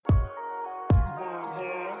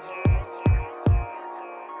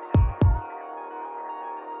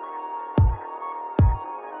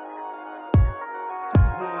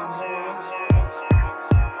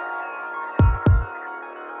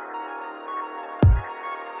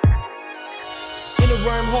a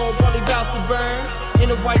wormhole, probably about to burn. In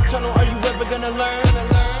a white tunnel, are you ever gonna learn?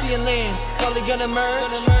 See a land, probably gonna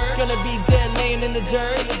merge. Gonna be dead laying in the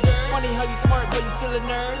dirt. Funny how you smart, but you still a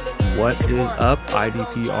nerd. What is up,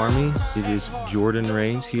 IDP Army? It is Jordan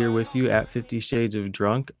Rains here with you at 50 Shades of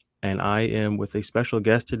Drunk, and I am with a special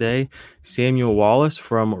guest today, Samuel Wallace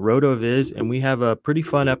from RotoViz, and we have a pretty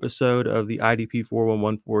fun episode of the IDP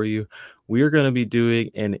 411 for you. We are going to be doing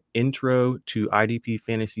an intro to IDP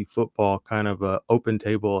fantasy football, kind of a open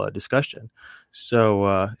table discussion.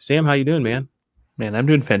 So, Sam, how you doing, man? Man, I'm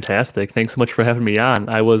doing fantastic. Thanks so much for having me on.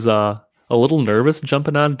 I was a little nervous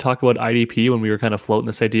jumping on to talk about IDP when we were kind of floating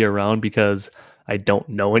this idea around because I don't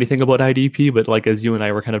know anything about IDP, but like as you and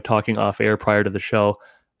I were kind of talking off air prior to the show,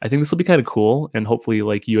 I think this will be kind of cool, and hopefully,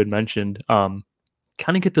 like you had mentioned, kind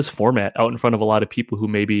of get this format out in front of a lot of people who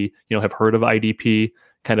maybe, have heard of IDP,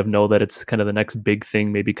 kind of know that it's kind of the next big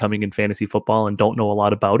thing maybe coming in fantasy football and don't know a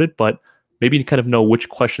lot about it, but maybe kind of know which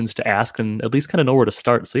questions to ask and at least kind of know where to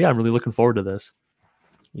start. So yeah, I'm really looking forward to this.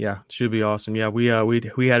 Yeah, should be awesome. Yeah, we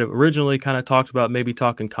had originally kind of talked about maybe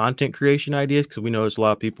talking content creation ideas because we know there's a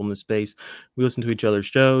lot of people in the space. We listen to each other's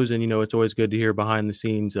shows, and it's always good to hear behind the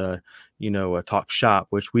scenes, talk shop,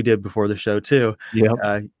 which we did before the show too.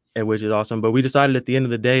 Yeah. And which is awesome. But we decided at the end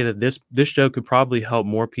of the day that this show could probably help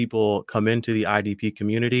more people come into the IDP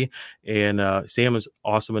community. And Sam is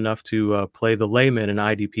awesome enough to play the layman in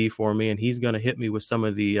IDP for me, and he's going to hit me with some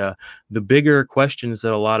of the bigger questions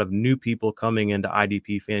that a lot of new people coming into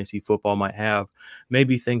IDP fantasy football might have.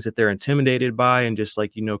 Maybe things that they're intimidated by, and just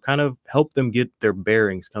kind of help them get their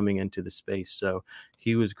bearings coming into the space. So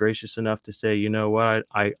he was gracious enough to say, what,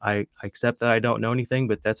 I accept that I don't know anything,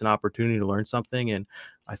 but that's an opportunity to learn something. And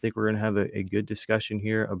I think we're going to have a good discussion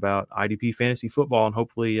here about IDP fantasy football and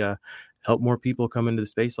hopefully help more people come into the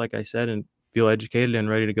space, like I said, and feel educated and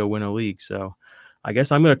ready to go win a league. So I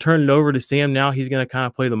guess I'm going to turn it over to Sam now. He's going to kind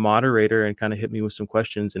of play the moderator and kind of hit me with some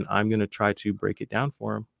questions, and I'm going to try to break it down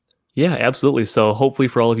for him. Yeah, absolutely. So hopefully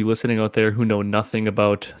for all of you listening out there who know nothing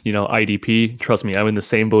about, IDP, trust me, I'm in the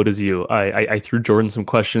same boat as you. I threw Jordan some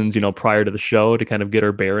questions, prior to the show to kind of get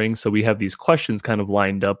our bearings. So we have these questions kind of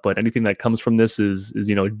lined up, but anything that comes from this is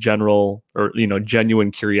general or, genuine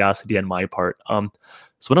curiosity on my part.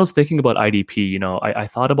 So when I was thinking about IDP, I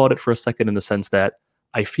thought about it for a second in the sense that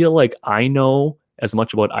I feel like I know as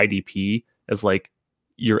much about IDP as like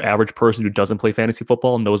your average person who doesn't play fantasy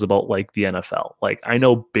football knows about like the NFL. Like I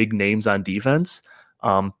know big names on defense,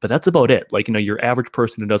 but that's about it. Like, your average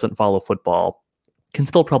person who doesn't follow football can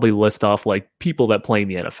still probably list off like people that play in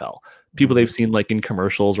the NFL, people they've seen like in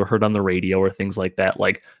commercials or heard on the radio or things like that.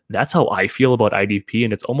 Like that's how I feel about IDP.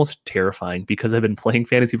 And it's almost terrifying because I've been playing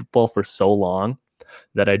fantasy football for so long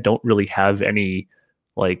that I don't really have any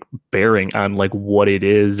like bearing on like what it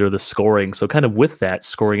is or the scoring. So kind of with that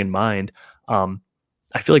scoring in mind,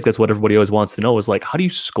 I feel like that's what everybody always wants to know is like, how do you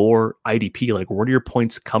score IDP? Like, where do your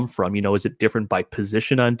points come from? Is it different by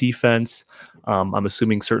position on defense? I'm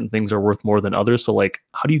assuming certain things are worth more than others. So like,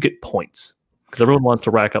 how do you get points? Because everyone wants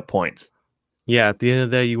to rack up points. Yeah, at the end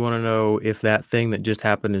of the day, you want to know if that thing that just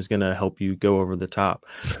happened is going to help you go over the top.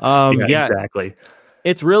 Yeah, exactly.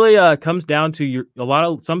 It's really comes down to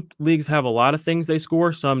some leagues have a lot of things they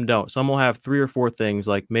score, some don't. Some will have 3 or 4 things.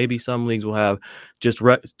 Like maybe some leagues will have just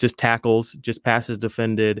tackles, just passes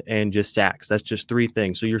defended, and just sacks. That's just 3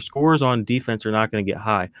 things. So your scores on defense are not going to get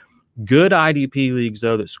high. Good IDP leagues,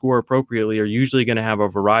 though, that score appropriately are usually going to have a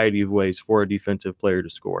variety of ways for a defensive player to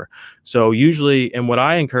score. So usually, and what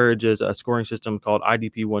I encourage is a scoring system called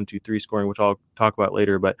IDP 1-2-3 scoring, which I'll talk about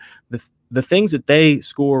later. But the things that they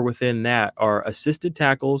score within that are assisted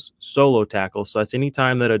tackles, solo tackles. So that's any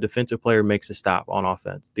time that a defensive player makes a stop on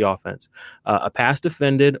the offense, a pass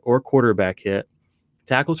defended or quarterback hit,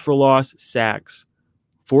 tackles for loss, sacks,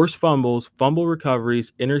 forced fumbles, fumble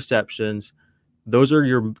recoveries, interceptions. Those are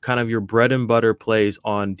your kind of your bread and butter plays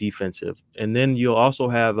on defensive. And then you'll also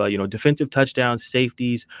have, defensive touchdowns,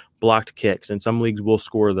 safeties, blocked kicks, and some leagues will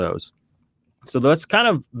score those. So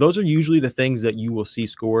those are usually the things that you will see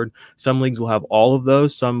scored. Some leagues will have all of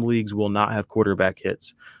those. Some leagues will not have quarterback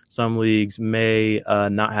hits. Some leagues may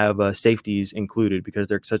not have safeties included because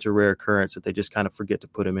they're such a rare occurrence that they just kind of forget to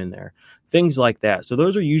put them in there. Things like that. So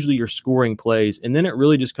those are usually your scoring plays. And then it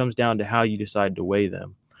really just comes down to how you decide to weigh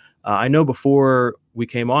them. I know before we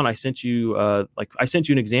came on, I sent you an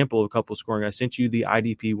example of a couple scoring. I sent you the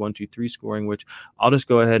IDP 1-2-3 scoring, which I'll just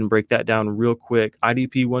go ahead and break that down real quick.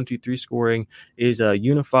 IDP 1-2-3 scoring is a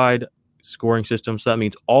unified scoring system. So that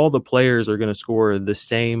means all the players are going to score the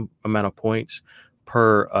same amount of points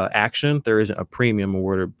per action. There isn't a premium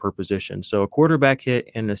awarded per position. So a quarterback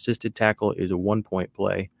hit and an assisted tackle is a 1-point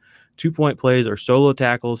play. 2-point plays are solo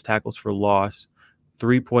tackles, tackles for loss,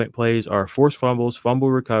 3-point plays are forced fumbles, fumble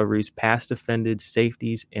recoveries, pass defended,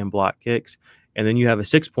 safeties, and block kicks. And then you have a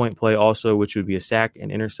 6-point play also, which would be a sack, an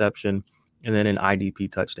interception, and then an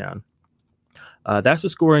IDP touchdown. That's the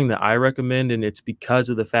scoring that I recommend, and it's because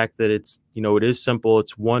of the fact that it's, it is simple.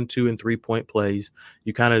 It's 1, 2, and 3-point plays.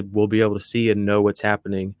 You kind of will be able to see and know what's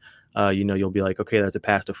happening. You'll be like, okay, that's a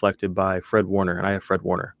pass deflected by Fred Warner, and I have Fred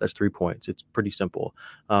Warner. That's 3 points. It's pretty simple.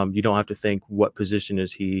 You don't have to think what position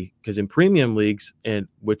is he, because in premium leagues, and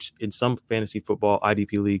which in some fantasy football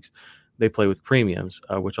IDP leagues, they play with premiums,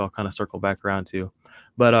 which I'll kind of circle back around to.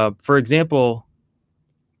 But for example,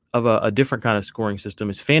 of a different kind of scoring system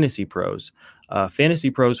is Fantasy Pros.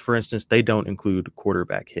 Fantasy Pros, for instance, they don't include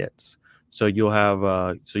quarterback hits. So you'll have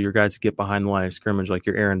your guys that get behind the line of scrimmage, like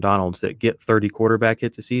your Aaron Donalds that get 30 quarterback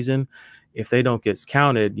hits a season. If they don't get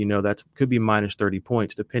counted, that could be minus 30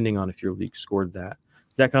 points, depending on if your league scored that.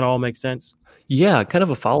 Does that kind of all make sense? Yeah, kind of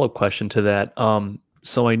a follow-up question to that.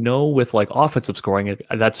 So I know with like offensive scoring,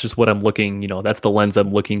 that's just what I'm looking, that's the lens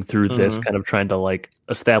I'm looking through this, kind of trying to like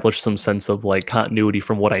establish some sense of like continuity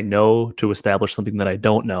from what I know to establish something that I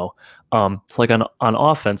don't know. So like on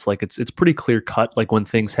offense, like it's pretty clear cut, like when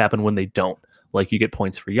things happen when they don't. Like you get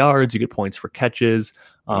points for yards, you get points for catches,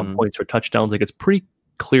 points for touchdowns. Like it's pretty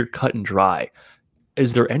clear cut and dry.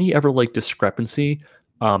 Is there any ever like discrepancy?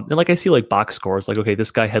 And like I see like box scores, like, okay,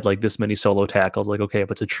 this guy had like this many solo tackles. Like, okay,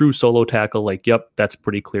 if it's a true solo tackle, like, yep, that's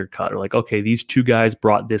pretty clear cut. Or like, okay, these 2 guys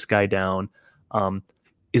brought this guy down.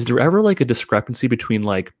 Is there ever like a discrepancy between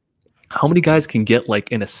like how many guys can get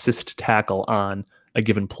like an assist tackle on a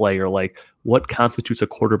given play, or like what constitutes a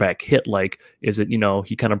quarterback hit? Like, is it,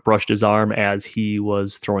 he kind of brushed his arm as he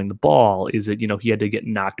was throwing the ball? Is it, he had to get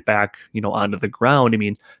knocked back, onto the ground? I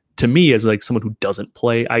mean, to me, as like someone who doesn't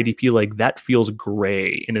play IDP, like that feels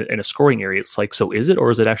gray in a scoring area. It's like, so is it,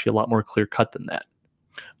 or is it actually a lot more clear cut than that?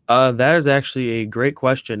 That is actually a great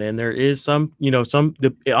question. And there is some,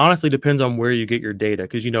 it honestly depends on where you get your data.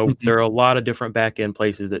 Cause there are a lot of different back end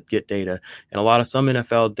places that get data, and some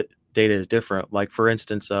NFL data is different. Like for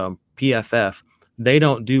instance, PFF, they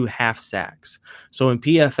don't do half sacks. So in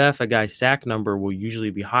PFF, a guy's sack number will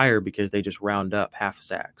usually be higher because they just round up half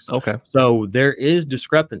sacks. Okay. So there is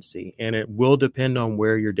discrepancy, and it will depend on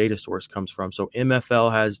where your data source comes from. So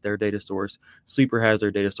MFL has their data source, Sleeper has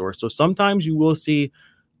their data source. So sometimes you will see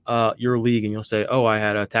your league and you'll say, oh, I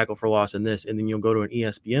had a tackle for loss in this, and then you'll go to an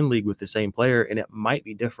ESPN league with the same player and it might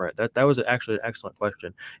be different. That was actually an excellent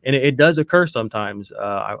question, and it does occur sometimes.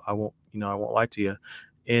 I won't lie to you.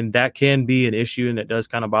 And that can be an issue, and it does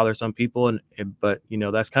kind of bother some people. But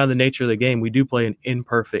that's kind of the nature of the game. We do play an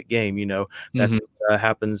imperfect game. That's what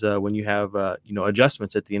happens when you have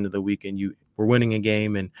adjustments at the end of the week, and we're winning a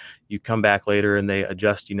game, and you come back later and they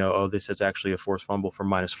adjust. Oh, this is actually a forced fumble for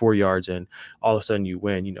 -4 yards, and all of a sudden you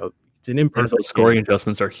win. It's an imperfect. Those scoring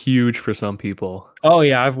adjustments are huge for some people. Oh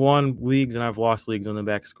yeah, I've won leagues and I've lost leagues on the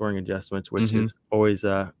back of scoring adjustments, which is always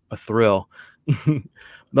a thrill.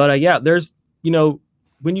 But yeah, there's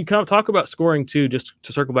when you kind of talk about scoring too, just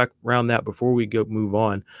to circle back around that before we move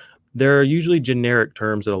on, there are usually generic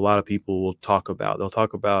terms that a lot of people will talk about. They'll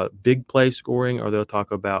talk about big play scoring, or they'll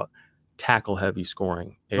talk about tackle heavy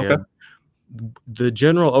scoring. And the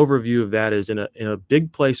general overview of that is in a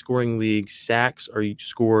big play scoring league, sacks are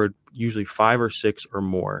scored usually 5 or 6 or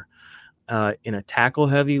more. In a tackle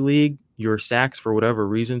heavy league, your sacks, for whatever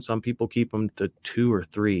reason, some people keep them to 2 or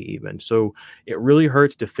 3 even. So it really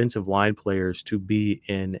hurts defensive line players to be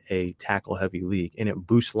in a tackle heavy league, and it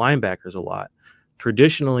boosts linebackers a lot.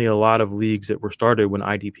 Traditionally, a lot of leagues that were started when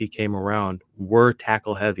IDP came around were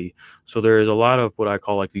tackle heavy. So there is a lot of what I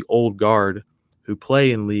call like the old guard who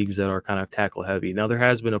play in leagues that are kind of tackle heavy. Now, there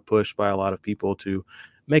has been a push by a lot of people to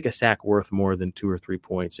make a sack worth more than 2 or 3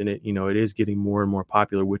 points. And it is getting more and more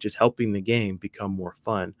popular, which is helping the game become more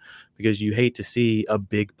fun, because you hate to see a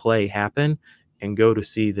big play happen and go to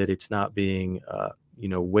see that it's not being,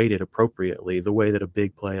 weighted appropriately. The way that a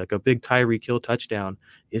big play, like a big Tyreek Hill touchdown,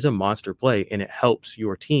 is a monster play, and it helps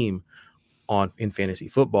your team in fantasy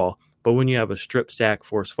football. But when you have a strip sack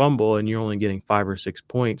forced fumble and you're only getting 5 or 6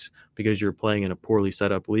 points because you're playing in a poorly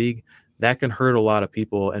set up league, that can hurt a lot of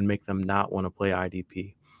people and make them not want to play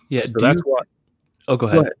IDP. Yeah, so that's why. Oh, go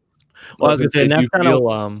ahead. Well, I was going to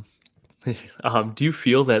say, do you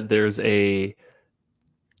feel that there's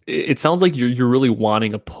it sounds like you're really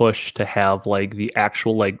wanting a push to have like the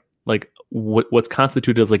actual like what's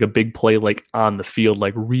constituted as like a big play like on the field,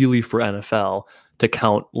 like really for NFL to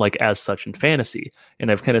count like as such in fantasy.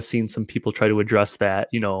 And I've kind of seen some people try to address that,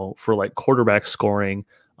 for like quarterback scoring,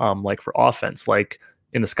 like for offense, like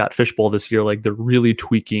in the Scott Fish Bowl this year, like they're really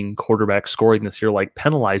tweaking quarterback scoring this year, like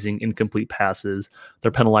penalizing incomplete passes.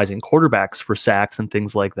 They're penalizing quarterbacks for sacks and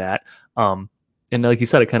things like that. And like you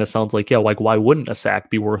said, it kind of sounds like, yeah, like why wouldn't a sack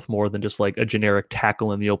be worth more than just like a generic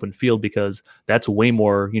tackle in the open field? Because that's way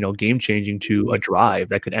more, game changing to a drive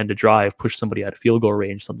that could end a drive, push somebody out of field goal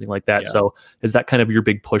range, something like that. Yeah. So is that kind of your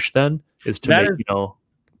big push then? Is to make,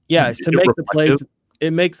 it's to make the plays.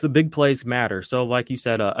 It makes the big plays matter. So like you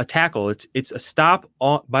said, a tackle, it's a stop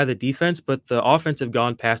by the defense, but the offense have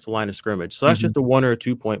gone past the line of scrimmage. So that's just a 1 or a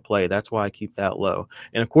 2 point play. That's why I keep that low.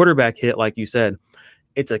 And a quarterback hit, like you said,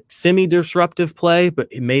 it's a semi-disruptive play, but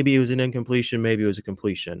maybe it was an incompletion, maybe it was a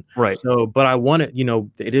completion. Right. So, but I want it,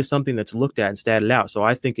 it is something that's looked at and statted out. So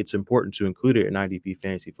I think it's important to include it in IDP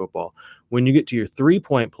fantasy football. When you get to your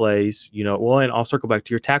 3-point plays, and I'll circle back to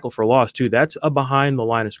your tackle for loss too. That's a behind the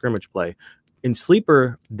line of scrimmage play. In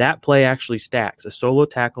Sleeper, that play actually stacks a solo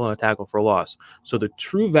tackle and a tackle for loss. So the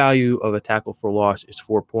true value of a tackle for loss is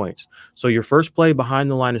 4 points. So your first play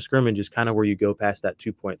behind the line of scrimmage is kind of where you go past that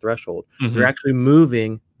 2-point threshold. You're actually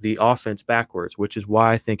moving the offense backwards, which is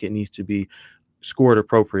why I think it needs to be scored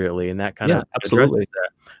appropriately. And that kind of absolutely. That.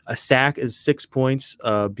 A sack is 6 points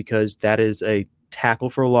because that is a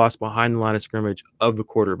tackle for loss behind the line of scrimmage of the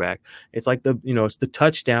quarterback. It's like it's the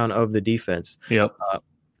touchdown of the defense. Yep.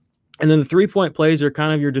 And then the 3-point plays are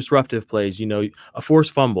kind of your disruptive plays, a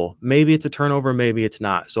forced fumble. Maybe it's a turnover, maybe it's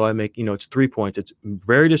not. So I make, it's 3 points. It's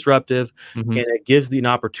very disruptive and it gives an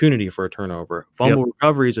opportunity for a turnover. Fumble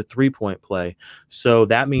recovery is a 3-point play. So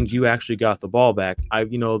that means you actually got the ball back.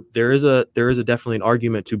 There is definitely an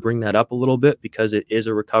argument to bring that up a little bit because it is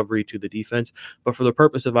a recovery to the defense. But for the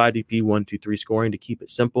purpose of IDP 1, 2, 3 scoring, to keep it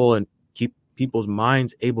simple and keep people's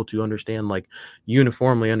minds able to understand, like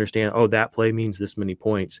uniformly understand, that play means this many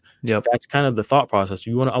points. That's kind of the thought process.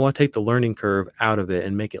 I want to take the learning curve out of it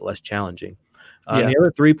and make it less challenging. The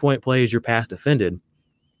other 3-point play is your pass defended,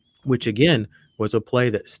 which again was a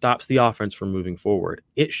play that stops the offense from moving forward.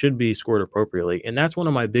 It should be scored appropriately. And that's one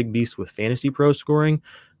of my big beasts with Fantasy Pro scoring.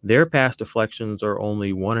 Their pass deflections are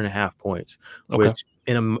only 1.5 points, which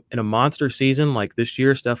in a monster season like this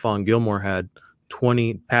year, Stephon Gilmore had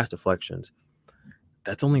 20 pass deflections.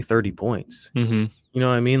 That's only 30 points. You know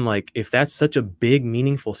what I mean? Like if that's such a big,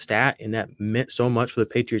 meaningful stat and that meant so much for the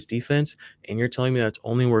Patriots defense, and you're telling me that's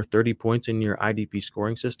only worth 30 points in your IDP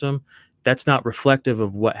scoring system, that's not reflective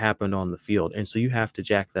of what happened on the field. And so you have to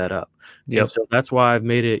jack that up. And so that's why I've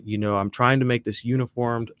made it, I'm trying to make this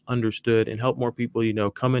uniformed, understood, and help more people,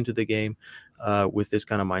 come into the game with this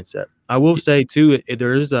kind of mindset. I will say too,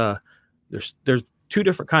 there's 2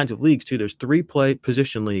 different kinds of leagues too. There's 3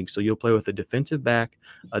 position leagues. So you'll play with a defensive back,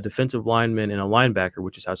 a defensive lineman, and a linebacker,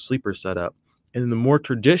 which is how Sleeper's set up. And in the more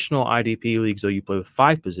traditional IDP leagues, though, you play with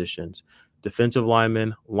 5 positions: defensive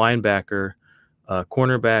lineman, linebacker,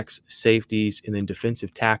 cornerbacks, safeties, and then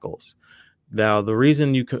defensive tackles. Now, the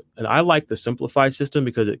reason and I like the simplified system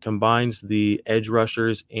because it combines the edge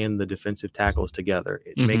rushers and the defensive tackles together.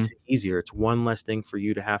 It makes it easier. It's one less thing for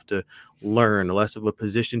you to have to learn, less of a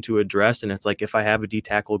position to address. And it's like, if I have a D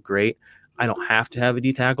tackle, great. I don't have to have a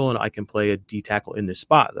D tackle, and I can play a D tackle in this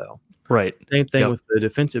spot, though. Right. Same thing with the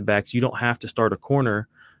defensive backs. You don't have to start a corner.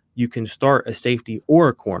 You can start a safety or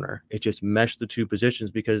a corner. It just mesh the 2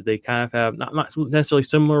 positions because they kind of have not necessarily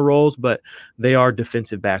similar roles, but they are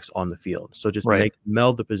defensive backs on the field. So just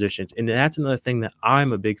meld the positions. And that's another thing that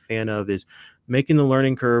I'm a big fan of, is making the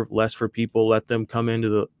learning curve less for people. Let them come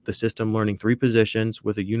into the system learning 3 positions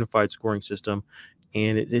with a unified scoring system.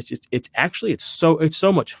 And it's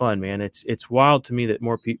so much fun, man. It's wild to me that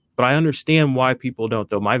more people, but I understand why people don't,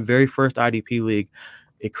 though. My very first IDP league,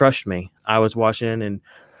 it crushed me. I was watching and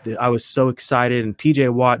I was so excited, and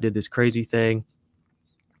TJ Watt did this crazy thing,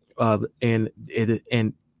 and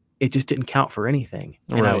it just didn't count for anything.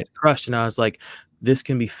 And I was crushed, and I was like, this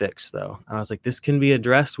can be fixed, though. And I was like, this can be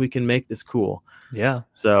addressed. We can make this cool. Yeah.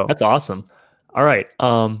 So that's awesome. All right.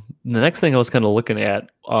 The next thing I was kind of looking at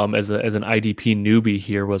as an IDP newbie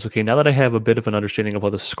here was, okay, now that I have a bit of an understanding of how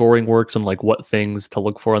the scoring works and like what things to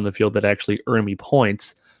look for on the field that actually earn me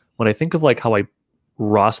points, when I think of like how I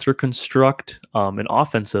roster construct an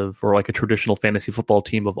offensive or like a traditional fantasy football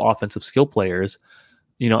team of offensive skill players,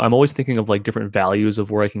 I'm always thinking of like different values of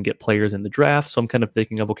where I can get players in the draft. So I'm kind of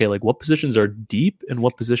thinking of, okay, like what positions are deep and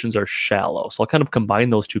what positions are shallow. So I'll kind of combine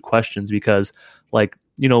those 2 questions because like,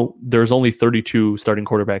 there's only 32 starting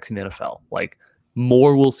quarterbacks in the NFL. Like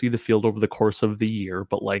more will see the field over the course of the year,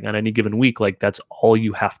 but like on any given week, like that's all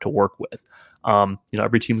you have to work with.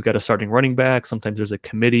 Every team's got a starting running back. Sometimes there's a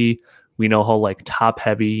committee. We know how like top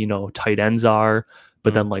heavy, tight ends are,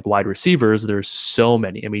 but then like wide receivers, there's so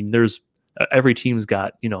many. I mean, there's every team's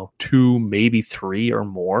got, 2, maybe 3 or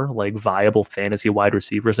more like viable fantasy wide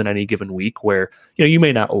receivers in any given week where, you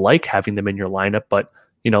may not like having them in your lineup, but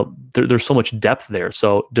there's so much depth there.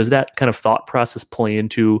 So does that kind of thought process play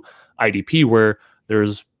into IDP where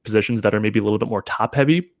there's positions that are maybe a little bit more top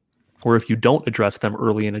heavy, or if you don't address them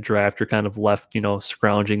early in a draft, you're kind of left,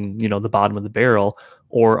 scrounging, the bottom of the barrel?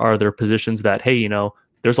 Or are there positions that, hey,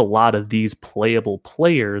 there's a lot of these playable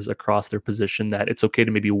players across their position that it's okay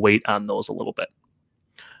to maybe wait on those a little bit?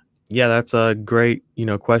 Yeah, that's a great,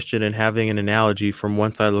 question, and having an analogy from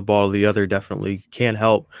one side of the ball to the other definitely can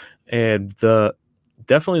help. And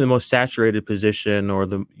definitely the most saturated position, or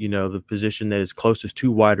the position that is closest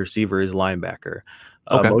to wide receiver, is linebacker.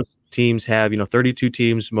 Okay. Most teams have, 32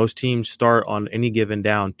 teams. Most teams start on any given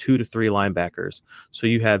down 2 to 3 linebackers. So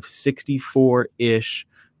you have 64-ish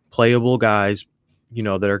playable guys,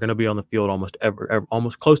 that are going to be on the field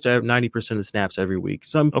almost close to 90% of the snaps every week.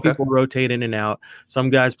 Some people rotate in and out. Some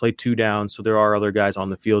guys play 2 downs, so there are other guys on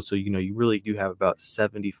the field. So, you really do have about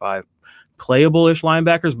 75 playable-ish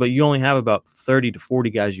linebackers, but you only have about 30 to 40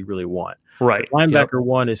 guys you really want. Right. Linebacker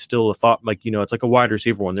one is still a thought, it's like a wide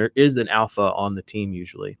receiver one. There is an alpha on the team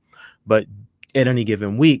usually, but at any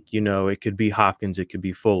given week, it could be Hopkins, it could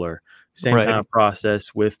be Fuller. Same kind of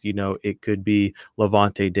process with, it could be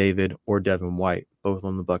Levante David or Devin White, both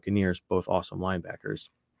on the Buccaneers, both awesome linebackers.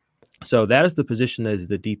 So that is the position that is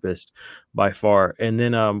the deepest by far. And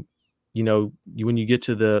then, when you get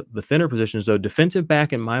to the thinner positions, though, defensive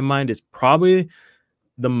back in my mind is probably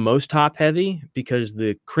the most top heavy, because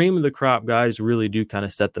the cream of the crop guys really do kind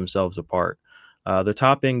of set themselves apart. The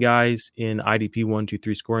top end guys in IDP 1, 2,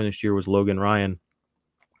 3 scoring this year was Logan Ryan.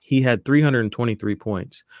 He had 323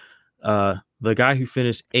 points. The guy who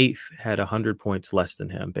finished 8th had 100 points less than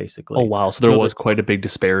him, basically. Oh, wow. So there was quite a big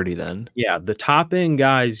disparity then. Yeah, the top end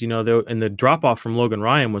guys, and the drop off from Logan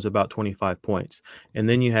Ryan was about 25 points. And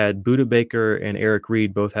then you had Budda Baker and Eric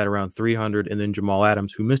Reed both had around 300. And then Jamal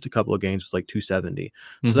Adams, who missed a couple of games, was like 270.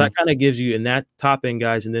 So that kind of gives you in that top end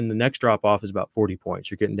guys. And then the next drop off is about 40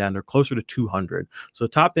 points. You're getting down there closer to 200. So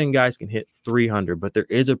top end guys can hit 300, but there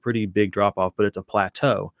is a pretty big drop off, but it's a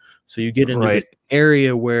plateau. So you get into this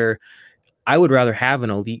area where I would rather have an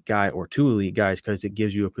elite guy or 2 elite guys, because it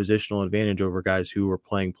gives you a positional advantage over guys who are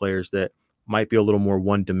playing players that might be a little more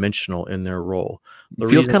one-dimensional in their role. It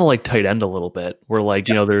feels kind of like tight end a little bit, where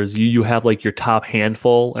there's you have like your top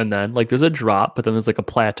handful, and then there's a drop, but then there's like a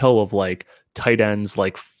plateau of tight ends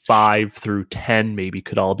 5 through 10 maybe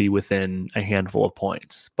could all be within a handful of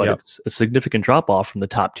points, but it's a significant drop off from the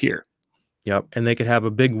top tier. Yep, and they could have a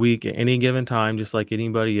big week at any given time, just like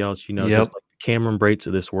anybody else. Just like Cameron Brates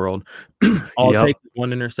of this world. All it takes is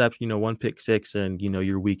one interception, one pick six, and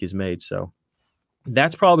your week is made. So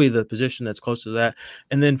that's probably the position that's close to that.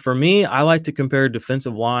 And then for me, I like to compare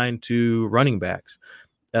defensive line to running backs.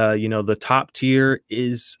 The top tier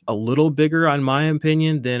is a little bigger, in my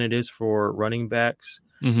opinion, than it is for running backs.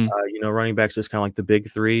 Running backs is kind of like the big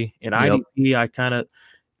 3. In IDP,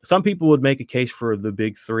 some people would make a case for the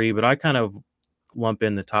big 3, but I kind of lump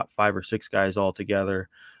in the top 5 or 6 guys all together.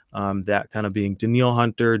 That kind of being Danielle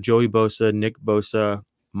Hunter, Joey Bosa, Nick Bosa,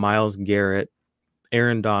 Myles Garrett,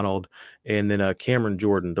 Aaron Donald, and then Cameron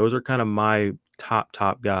Jordan. Those are kind of my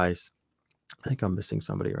top guys. I think I'm missing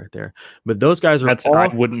somebody right there. But those guys are I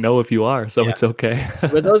wouldn't know if you are, so it's okay.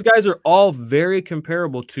 But those guys are all very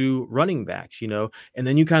comparable to running backs, and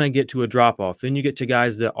then you kind of get to a drop-off. Then you get to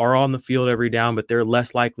guys that are on the field every down, but they're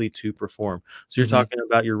less likely to perform. So you're talking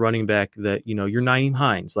about your running back that, you're Nyheim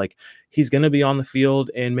Hines. He's going to be on the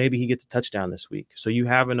field, and maybe he gets a touchdown this week. So you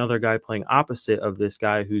have another guy playing opposite of this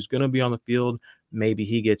guy who's going to be on the field. Maybe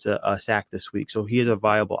he gets a sack this week. So he is a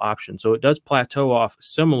viable option. So it does plateau off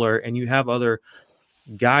similar, and you have other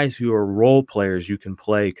guys who are role players you can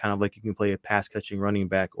play, kind of like you can play a pass-catching running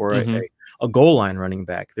back or a goal line running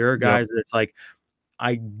back. There are guys that's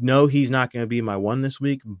I know he's not going to be my one this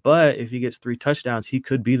week, but if he gets 3 touchdowns, he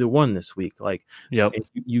could be the one this week.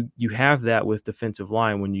 You have that with defensive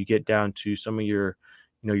line when you get down to some of your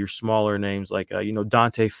your smaller names like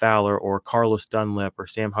Dante Fowler or Carlos Dunlap or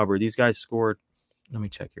Sam Hubbard. These guys scored. Let me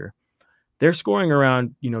check here. They're scoring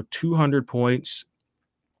around 200 points.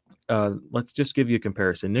 Let's just give you a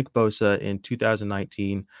comparison. Nick Bosa in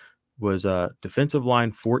 2019 was defensive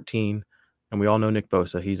line 14. And we all know Nick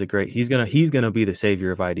Bosa. He's gonna be the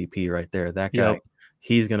savior of IDP right there. That guy,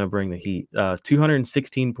 he's gonna bring the heat.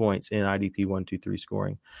 216 points in IDP 1, 2, 3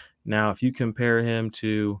 scoring. Now, if you compare him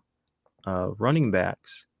to running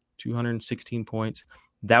backs, 216 points,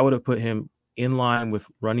 that would have put him in line with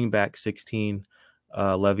running back 16,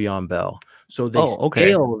 Le'Veon Bell. So they okay.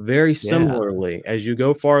 scale very Yeah. similarly. As you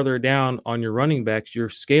go farther down on your running backs, you're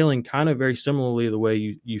scaling kind of very similarly the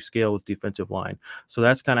way you scale with defensive line. So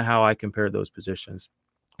that's kind of how I compare those positions.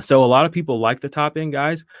 So a lot of people like the top end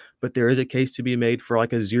guys, but there is a case to be made for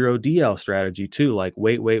like a 0 DL strategy too, like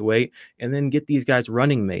wait, and then get these guys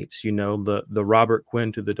running mates, you know, the Robert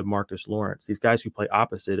Quinn to the DeMarcus Lawrence, these guys who play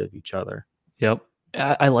opposite of each other. Yep.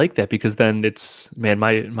 I like that because then it's, man,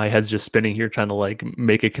 my head's just spinning here trying to like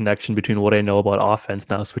make a connection between what I know about offense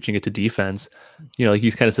now switching it to defense. You know, like you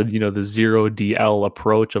kind of said, you know, the 0 DL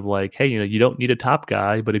approach of like, hey, you know, you don't need a top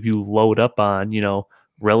guy, but if you load up on, you know,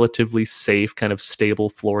 relatively safe, kind of stable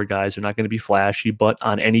floor guys, they're not going to be flashy, but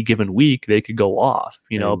on any given week they could go off,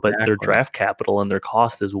 you know, but their draft capital and their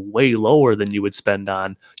cost is way lower than you would spend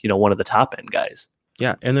on, you know, one of the top end guys.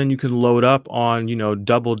 Yeah, and then you can load up on, you know,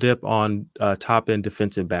 double dip on top end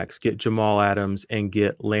defensive backs, get Jamal Adams and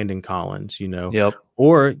get Landon Collins, you know. Yep.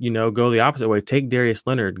 Or, you know, go the opposite way. Take Darius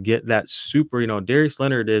Leonard, get that super, you know, Darius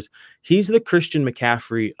Leonard he's the Christian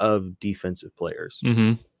McCaffrey of defensive players.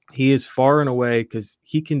 Mm-hmm. He is far and away because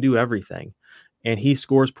he can do everything. And he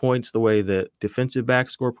scores points the way that defensive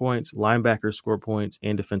backs score points, linebackers score points,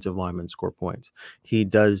 and defensive linemen score points. He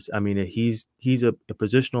does. I mean, he's a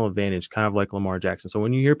positional advantage, kind of like Lamar Jackson. So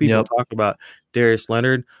when you hear people talk about Darius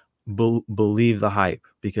Leonard, believe the hype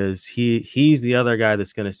because he's the other guy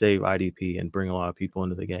that's going to save IDP and bring a lot of people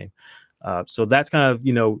into the game. So that's kind of,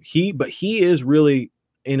 you know, but he is really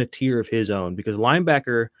in a tier of his own because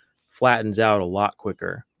linebacker flattens out a lot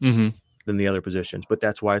quicker. Mm-hmm. Than the other positions, but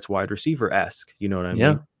that's why it's wide receiver-esque. You know what I mean?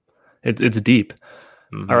 Yeah, it's deep.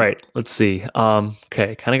 Mm-hmm. All right, let's see.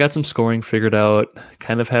 Okay, kind of got some scoring figured out.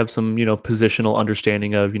 Kind of have some, you know, positional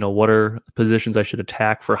understanding of, you know, what are positions I should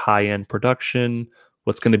attack for high-end production.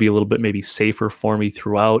 What's going to be a little bit maybe safer for me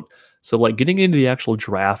throughout. So like getting into the actual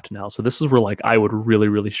draft now. So this is where like I would really,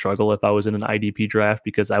 really struggle if I was in an IDP draft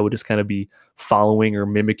because I would just kind of be following or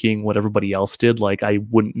mimicking what everybody else did. Like I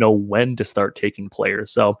wouldn't know when to start taking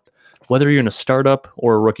players. So whether you're in a startup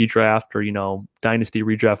or a rookie draft or, you know, dynasty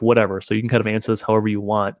redraft, whatever. So you can kind of answer this however you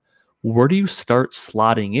want. Where do you start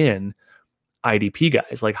slotting in IDP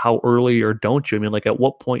guys? Like how early or don't you? I mean, like at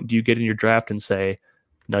what point do you get in your draft and say,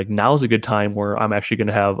 like now's a good time where I'm actually going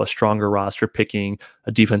to have a stronger roster picking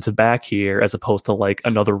a defensive back here as opposed to like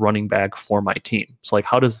another running back for my team. So like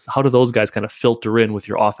how do those guys kind of filter in with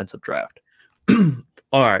your offensive draft?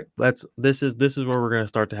 All right, this is where we're going to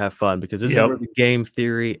start to have fun because this is where the game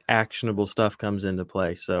theory actionable stuff comes into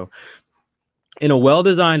play. So in a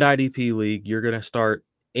well-designed IDP league, you're going to start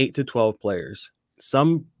 8 to 12 players.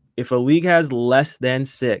 If a league has less than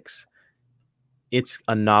 6, it's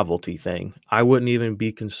a novelty thing. I wouldn't even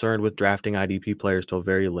be concerned with drafting IDP players till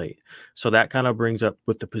very late. So that kind of brings up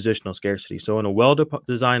with the positional scarcity. So in a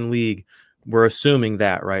well-designed league, we're assuming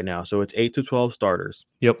that right now. So it's 8 to 12 starters.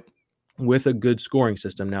 Yep. With a good scoring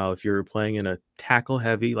system. Now, if you're playing in a tackle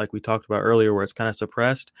heavy, like we talked about earlier, where it's kind of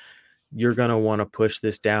suppressed, you're going to want to push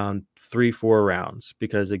this down 3-4 rounds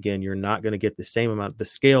because, again, you're not going to get the same amount. The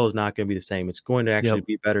scale is not going to be the same. It's going to actually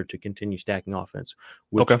be better to continue stacking offense,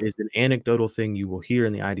 which is an anecdotal thing you will hear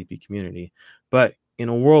in the IDP community. But in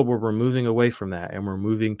a world where we're moving away from that and we're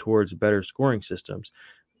moving towards better scoring systems,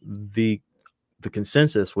 the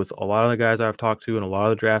consensus with a lot of the guys I've talked to and a lot of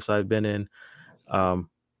the drafts I've been in,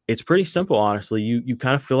 it's pretty simple, honestly. You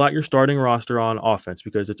kind of fill out your starting roster on offense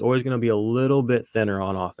because it's always going to be a little bit thinner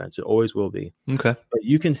on offense. It always will be. Okay. But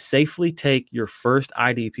you can safely take your first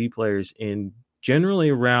IDP players in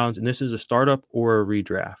generally rounds, and this is a startup or a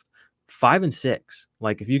redraft, 5 and 6.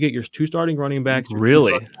 Like if you get your 2 starting running backs, your 2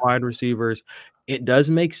 starting wide receivers, it does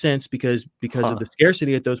make sense because of the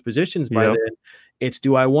scarcity at those positions by then. It's,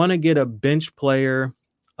 do I want to get a bench player?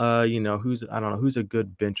 You know, who's a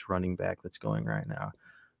good bench running back that's going right now?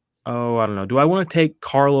 Oh, I don't know. Do I want to take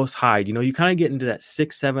Carlos Hyde? You know, you kind of get into that 6th,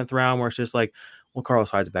 7th round where it's just like, well,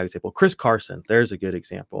 Carlos Hyde's a bad example. Chris Carson, there's a good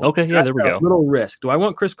example. Okay, yeah, there we go. Little risk. Do I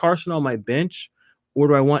want Chris Carson on my bench or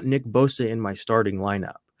do I want Nick Bosa in my starting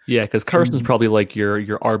lineup? Yeah, because Carson's probably like your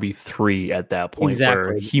RB3 at that point. Exactly.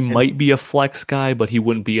 Where he might be a flex guy, but he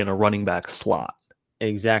wouldn't be in a running back slot.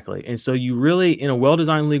 Exactly. And so you really, in a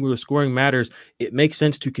well-designed league where the scoring matters, it makes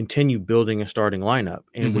sense to continue building a starting lineup.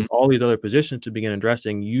 And with all these other positions to begin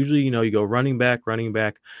addressing, usually, you know, you go running back,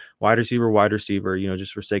 wide receiver, you know,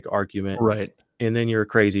 just for sake of argument. Right. And then you're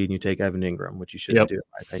crazy and you take Evan Ingram, which you shouldn't do, in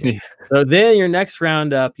my opinion. So then your next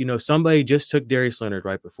round up, you know, somebody just took Darius Leonard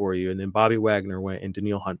right before you, and then Bobby Wagner went and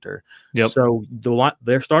Daniil Hunter. Yep. So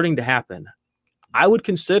they're starting to happen. I would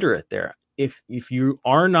consider it there. If you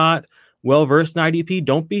are not well-versed in IDP,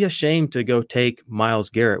 don't be ashamed to go take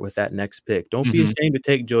Myles Garrett with that next pick. Don't be ashamed to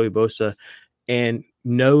take Joey Bosa. And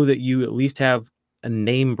know that you at least have a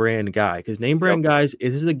name brand guy, because name brand guys,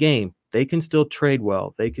 this is a game. They can still trade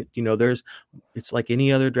well. They could, it's like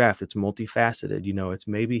any other draft. It's multifaceted. It's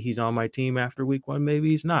maybe he's on my team after week 1, maybe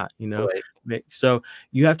he's not, Right. So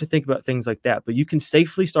you have to think about things like that, but you can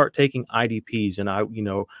safely start taking IDPs. And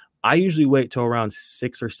I usually wait till around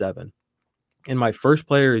 6 or 7. And my first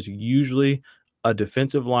player is usually a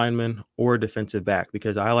defensive lineman or a defensive back,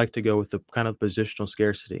 because I like to go with the kind of positional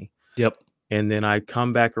scarcity. Yep. And then I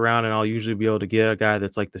come back around and I'll usually be able to get a guy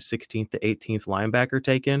that's like the 16th to 18th linebacker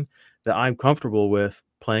taken that I'm comfortable with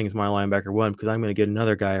playing as my linebacker 1, because I'm going to get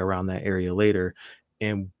another guy around that area later.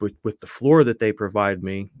 And with the floor that they provide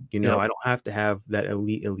me, I don't have to have that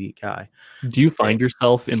elite guy. Do you find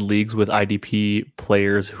yourself in leagues with IDP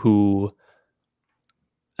players who,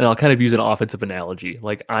 and I'll kind of use an offensive analogy,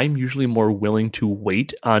 like I'm usually more willing to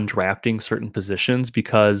wait on drafting certain positions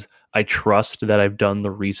because I trust that I've done the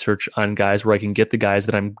research on guys where I can get the guys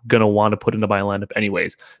that I'm going to want to put into my lineup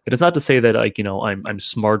anyways. It is not to say that I'm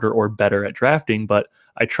smarter or better at drafting, but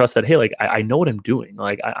I trust that, hey, I know what I'm doing.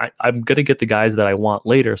 I'm going to get the guys that I want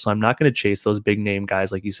later. So I'm not going to chase those big name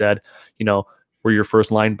guys. Like you said, where your first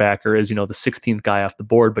linebacker is, the 16th guy off the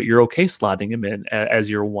board, but you're okay slotting him in as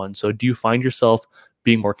your 1. So do you find yourself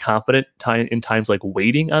being more confident in times like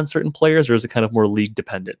waiting on certain players, or is it kind of more league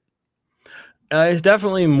dependent? It's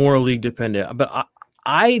definitely more league dependent, but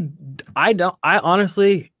I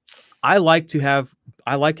honestly, I like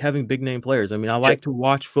having big name players. I mean, I like to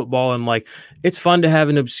watch football, and it's fun to have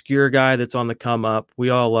an obscure guy that's on the come up.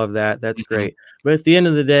 We all love that. That's great. But at the end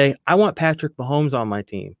of the day, I want Patrick Mahomes on my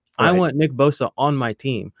team. Right. I want Nick Bosa on my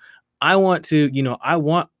team. I want to, I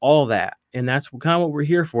want all that. And that's kind of what we're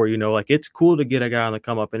here for. It's cool to get a guy on the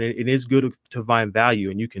come up, and it is good to find value,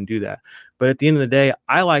 and you can do that. But at the end of the day,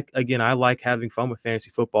 I like having fun with fantasy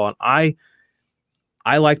football, and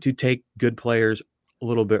I like to take good players a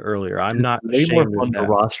little bit earlier. I'm not way more fun to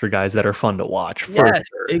roster guys that are fun to watch. Yes,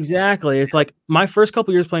 exactly. It's like my first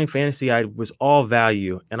couple years playing fantasy, I was all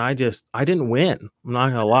value, and I didn't win. I'm not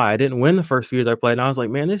gonna lie, I didn't win the first few years I played, and I was like,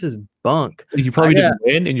 man, this is bunk. You probably didn't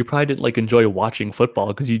win, and you probably didn't enjoy watching football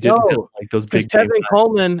because you didn't have those big. Tevin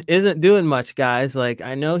Coleman isn't doing much, guys.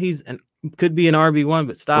 I know he's could be an RB1,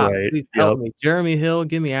 but stop. Right. Please help me. Jeremy Hill,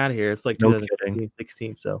 get me out of here. It's like 2015,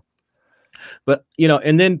 16. So. But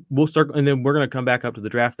and then we'll start, and then we're going to come back up to the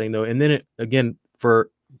draft thing though. And then again, for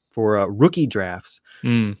rookie drafts,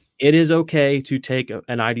 it is okay to take an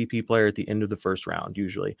IDP player at the end of the first round.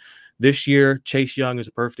 Usually, this year Chase Young is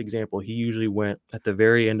a perfect example. He usually went at the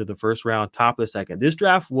very end of the first round, top of the second. This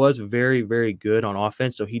draft was very, very good on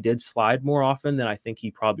offense, so he did slide more often than I think he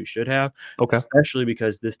probably should have. Okay, especially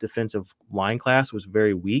because this defensive line class was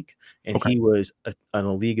very weak, and he was in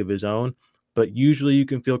a league of his own. But usually you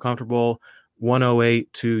can feel comfortable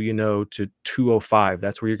 108 to 205.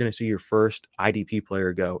 That's where you're going to see your first IDP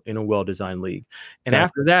player go in a well-designed league. And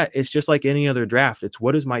after that, it's just like any other draft. It's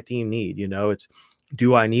what does my team need? It's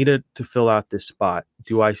do I need it to fill out this spot?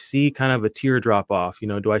 Do I see kind of a tier drop off?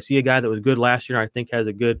 Do I see a guy that was good last year I think has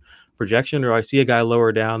a good projection, or I see a guy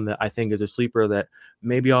lower down that I think is a sleeper that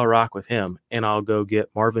maybe I'll rock with him and I'll go get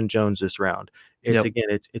Marvin Jones this round.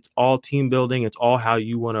 It's all team building. It's all how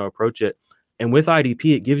you want to approach it. And with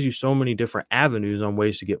IDP, it gives you so many different avenues on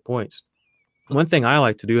ways to get points. One thing I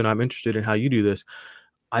like to do, and I'm interested in how you do this,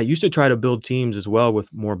 I used to try to build teams as well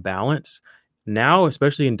with more balance. Now,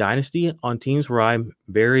 especially in Dynasty, on teams where I'm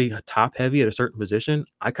very top heavy at a certain position,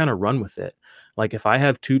 I kind of run with it. Like if I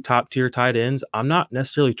have 2 top tier tight ends, I'm not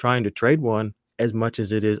necessarily trying to trade one as much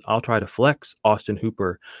as it is I'll try to flex Austin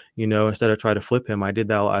Hooper, instead of try to flip him. I did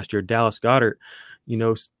that last year, Dallas Goedert,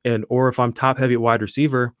 or if I'm top heavy at wide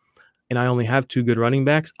receiver, and I only have 2 good running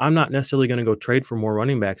backs, I'm not necessarily going to go trade for more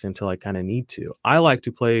running backs until I kind of need to. I like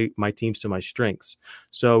to play my teams to my strengths.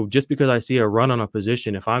 So just because I see a run on a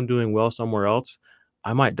position, if I'm doing well somewhere else,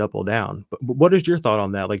 I might double down. But what is your thought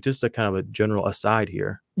on that? Just a kind of a general aside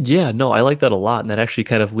here. Yeah, no, I like that a lot. And that actually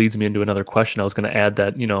kind of leads me into another question. I was going to add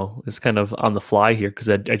that, it's kind of on the fly here because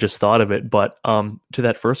I just thought of it. But to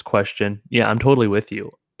that first question, yeah, I'm totally with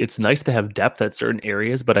you. It's nice to have depth at certain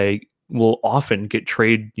areas, but I will often get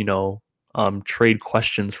trade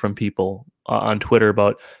questions from people on Twitter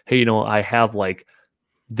about, hey, I have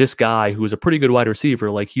this guy who is a pretty good wide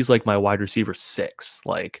receiver. He's my wide receiver 6,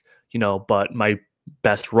 but my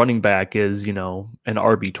best running back is, an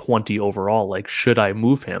RB20 overall. Should I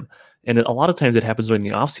move him? And a lot of times it happens during the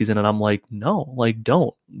offseason, and I'm like, no,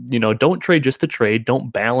 don't trade just to trade.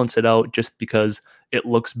 Don't balance it out just because it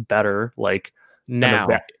looks better. Now,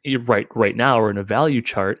 right now, or in a value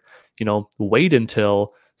chart. Wait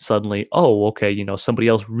until suddenly, oh, okay, somebody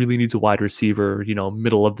else really needs a wide receiver,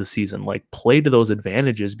 middle of the season. Like, play to those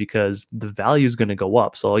advantages because the value is going to go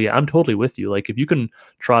up. So yeah, I'm totally with you. Like, if you can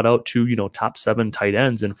trot out two, top 7 tight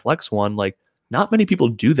ends in flex one, like, not many people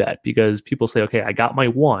do that because people say, okay, I got my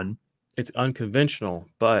one. It's unconventional,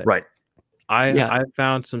 but right. I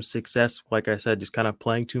found some success, like I said, just kind of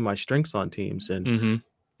playing to my strengths on teams. And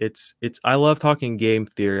it's I love talking game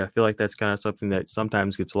theory. I feel like that's kind of something that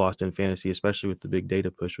sometimes gets lost in fantasy, especially with the big data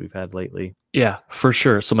push we've had lately. Yeah, for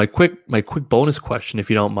sure. So my quick bonus question, if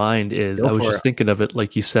you don't mind, is I was just thinking of it,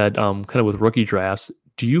 like you said, kind of with rookie drafts.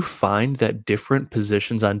 Do you find that different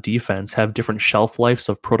positions on defense have different shelf lives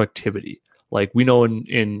of productivity? Like, we know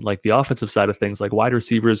in like the offensive side of things, like wide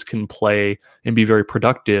receivers can play and be very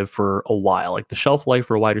productive for a while. Like, the shelf life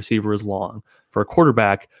for a wide receiver is long. For a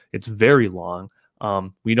quarterback, it's very long.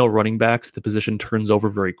 We know running backs, the position turns over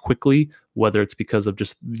very quickly, whether it's because of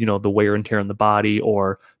just, the wear and tear on the body,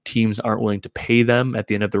 or teams aren't willing to pay them at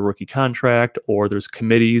the end of their rookie contract, or there's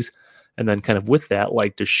committees. And then kind of with that,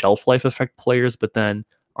 like, does shelf life affect players? But then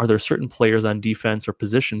are there certain players on defense or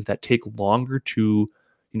positions that take longer to,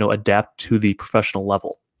 adapt to the professional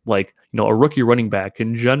level? Like, a rookie running back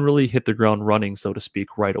can generally hit the ground running, so to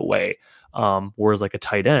speak, right away. Whereas like a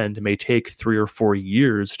tight end may take 3 or 4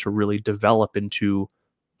 years to really develop into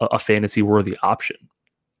a fantasy worthy option.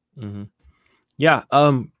 Mm-hmm. Yeah.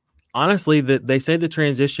 Honestly, they say the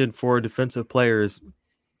transition for defensive players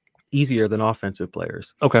easier than offensive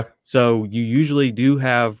players. Okay. So you usually do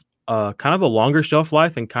have kind of a longer shelf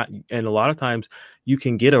life, and a lot of times you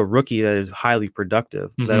can get a rookie that is highly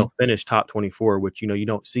productive that'll finish top 24, which you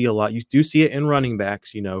don't see a lot. You do see it in running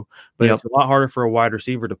backs, but it's a lot harder for a wide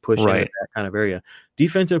receiver to push into that kind of area.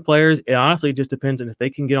 Defensive players, it honestly just depends on if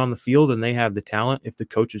they can get on the field and they have the talent. If the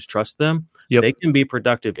coaches trust them, they can be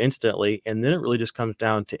productive instantly, and then it really just comes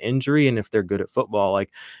down to injury and if they're good at football.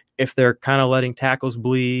 Like, if they're kind of letting tackles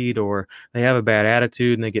bleed, or they have a bad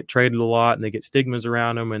attitude and they get traded a lot and they get stigmas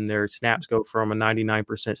around them, and their snaps go from a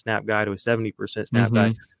 99% snap guy to a 70% snap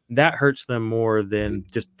guy, that hurts them more than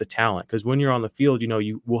just the talent. Because when you're on the field,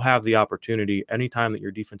 you will have the opportunity anytime that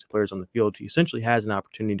your defensive player is on the field, he essentially has an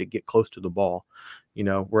opportunity to get close to the ball,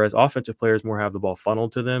 whereas offensive players more have the ball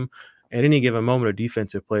funneled to them. At any given moment, a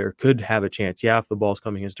defensive player could have a chance. Yeah, if the ball's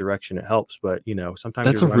coming his direction, it helps. But, sometimes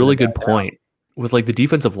that's a really good point. With like the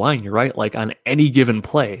defensive line, you're right. Like, on any given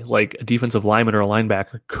play, like a defensive lineman or a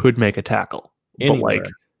linebacker could make a tackle. Anywhere.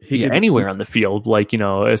 But like anywhere on the field, like,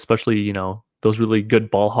 especially, those really good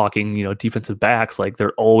ball hawking, defensive backs, like,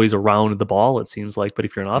 they're always around the ball, it seems like. But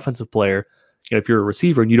if you're an offensive player, if you're a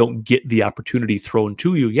receiver and you don't get the opportunity thrown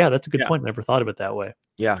to you, that's a good point. I never thought of it that way.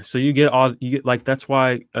 Yeah, so you get like, that's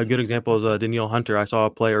why a good example is Danielle Hunter. I saw a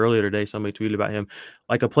play earlier today. Somebody tweeted about him,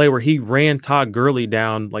 like a play where he ran Todd Gurley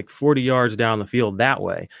down like 40 yards down the field that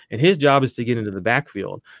way, and his job is to get into the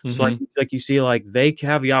backfield. So like you see, like, they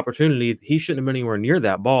have the opportunity. He shouldn't have been anywhere near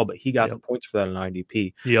that ball, but he got the points for that in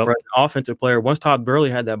IDP. Right? An offensive player, once Todd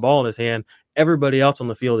Gurley had that ball in his hand, everybody else on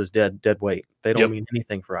the field is dead weight. They don't mean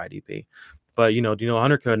anything for IDP. But,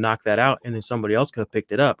 Hunter could knock that out, and then somebody else could have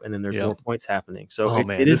picked it up, and then there's more points happening. So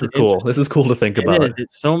this is cool. This is cool to think about.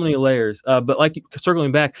 It's so many layers. But like,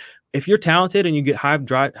 circling back, if you're talented and you get high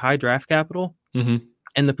draft capital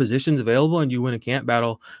and the position's available and you win a camp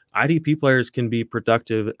battle, IDP players can be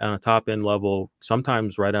productive on a top end level,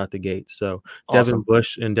 sometimes right out the gate. So Devin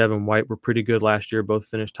Bush and Devin White were pretty good last year. Both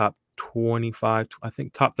finished top 25, I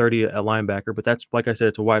think top 30 at linebacker, but that's, like I said,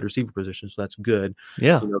 it's a wide receiver position, so that's good.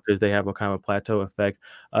 Because they have a kind of a plateau effect.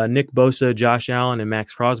 Nick Bosa, Josh Allen, and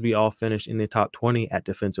Max Crosby all finished in the top 20 at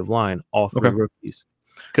defensive line, all three rookies.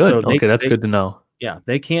 Good. So that's good to know. Yeah,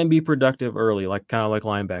 they can be productive early, like kind of like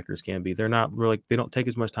linebackers can be. They're not really, they don't take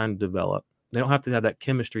as much time to develop. They don't have to have that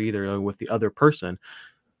chemistry either with the other person.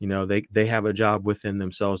 They have a job within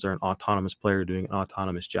themselves. They're an autonomous player doing an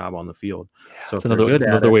autonomous job on the field. So it's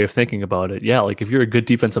another way of thinking about it. Yeah, like, if you're a good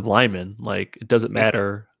defensive lineman, like, it doesn't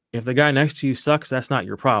matter. If the guy next to you sucks, that's not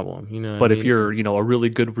your problem. But if you're, a really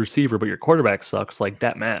good receiver, but your quarterback sucks, like,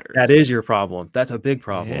 that matters. That is your problem. That's a big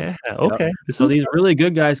problem. Yeah. Okay. So these really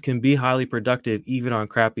good guys can be highly productive even on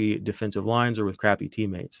crappy defensive lines or with crappy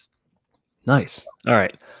teammates. Nice. All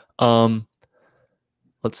right.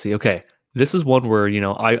 Let's see. Okay. This is one where,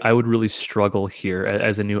 I would really struggle here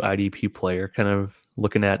as a new IDP player. Kind of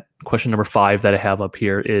looking at question number 5 that I have up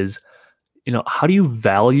here is, how do you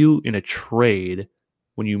value in a trade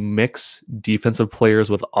when you mix defensive players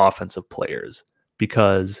with offensive players?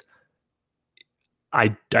 Because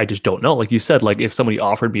I just don't know. Like you said, like, if somebody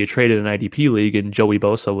offered me a trade in an IDP league and Joey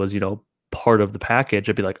Bosa was, part of the package,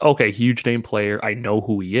 I'd be like, okay, huge name player. I know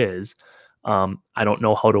who he is. I don't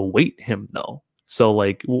know how to weight him though. So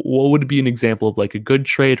like, what would be an example of like a good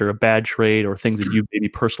trade or a bad trade, or things that you've maybe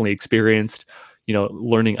personally experienced,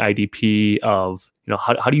 learning IDP of,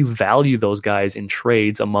 how do you value those guys in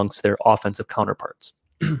trades amongst their offensive counterparts?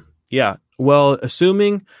 Yeah. Well,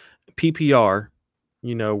 assuming PPR,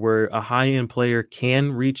 where a high-end player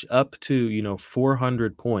can reach up to,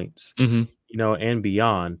 400 points, and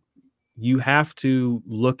beyond, you have to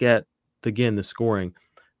look at, again, the scoring.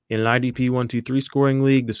 In an IDP 1-2-3 scoring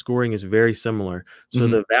league, the scoring is very similar. So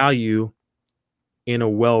the value in a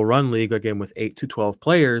well-run league, again, with 8 to 12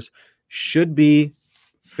 players, should be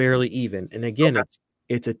fairly even. And again,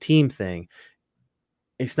 it's a team thing.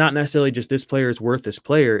 It's not necessarily just this player is worth this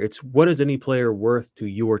player. It's what is any player worth to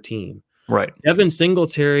your team? Right. Devin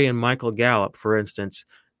Singletary and Michael Gallup, for instance,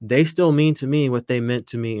 they still mean to me what they meant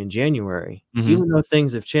to me in January. Even though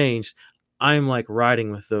things have changed, I'm like riding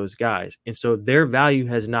with those guys. And so their value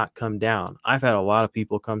has not come down. I've had a lot of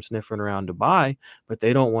people come sniffing around to buy, but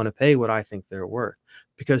they don't want to pay what I think they're worth,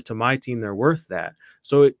 because to my team, they're worth that.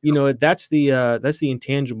 So, that's the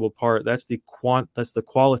intangible part. That's the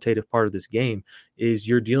qualitative part of this game, is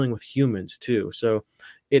you're dealing with humans too. So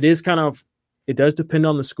it does depend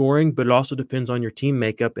on the scoring, but it also depends on your team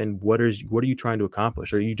makeup and what are you trying to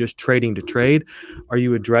accomplish? Are you just trading to trade? Are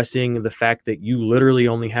you addressing the fact that you literally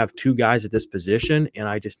only have 2 guys at this position and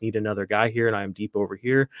I just need another guy here and I'm deep over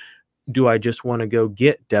here? Do I just want to go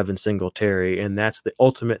get Devin Singletary? And that's the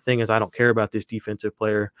ultimate thing, is I don't care about this defensive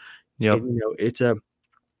player. Yep.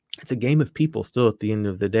 It's a game of people still at the end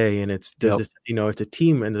of the day. And it's a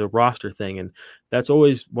team and a roster thing. And that's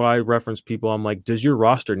always why I reference people. I'm like, does your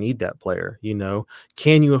roster need that player?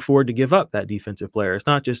 Can you afford to give up that defensive player? It's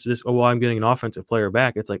not just this, I'm getting an offensive player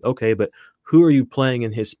back. It's like, okay, but who are you playing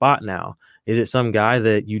in his spot now? Is it some guy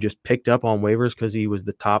that you just picked up on waivers because he was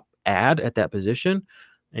the top ad at that position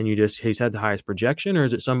and he's had the highest projection? Or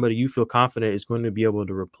is it somebody you feel confident is going to be able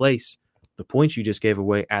to replace the points you just gave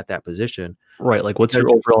away at that position? Right. Like, what's your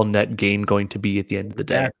overall net gain going to be at the end of the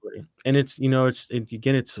day? Exactly. And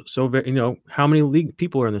it's so very, how many league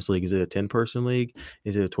people are in this league? Is it a 10-person league?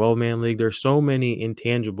 Is it a 12-man league? There's so many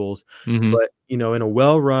intangibles, but in a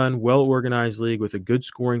well-run, well-organized league with a good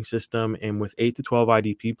scoring system and with 8 to 12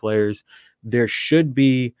 IDP players, there should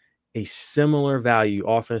be a similar value,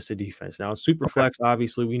 offense to defense. Now, super flex,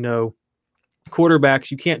 obviously, we know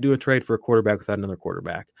quarterbacks, you can't do a trade for a quarterback without another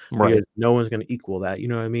quarterback. Right. No one's going to equal that. You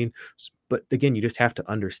know what I mean? But again, you just have to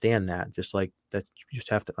understand that. Just like that, you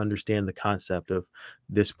just have to understand the concept of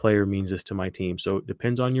this player means this to my team. So it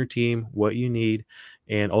depends on your team, what you need,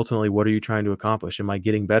 and ultimately, what are you trying to accomplish? Am I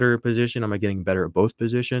getting better at position? Am I getting better at both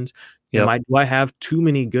positions? Do I have too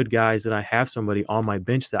many good guys that I have somebody on my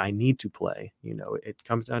bench that I need to play? It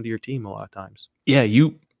comes down to your team a lot of times. Yeah,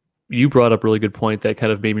 you brought up a really good point that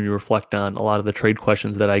kind of made me reflect on a lot of the trade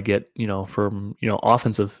questions that I get, from,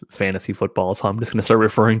 offensive fantasy football. So I'm just going to start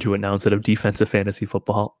referring to it now instead of defensive fantasy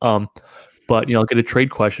football. But, I'll get a trade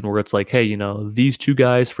question where it's like, hey, these 2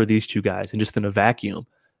 guys for these 2 guys, and just in a vacuum.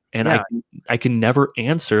 And I can never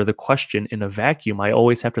answer the question in a vacuum. I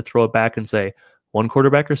always have to throw it back and say, 1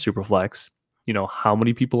 quarterback or super flex, how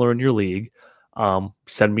many people are in your league?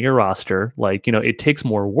 Send me a roster. Like, it takes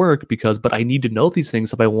more work but I need to know these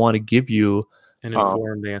things if I want to give you an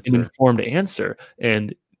informed answer.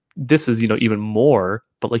 And this is, even more,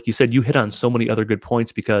 but like you said, you hit on so many other good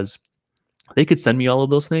points, because they could send me all of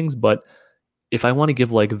those things. But if I want to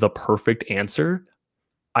give like the perfect answer,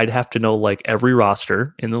 I'd have to know like every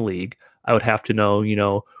roster in the league. I would have to know,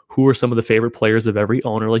 who are some of the favorite players of every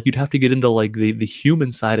owner. Like, you'd have to get into like the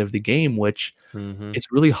human side of the game, which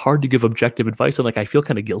it's really hard to give objective advice. And like, I feel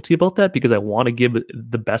kind of guilty about that, because I want to give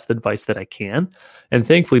the best advice that I can. And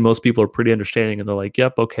thankfully, most people are pretty understanding, and they're like,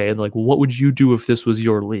 yep, okay. And like, well, what would you do if this was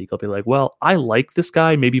your league? I'll be like, well, I like this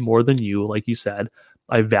guy maybe more than you. Like you said,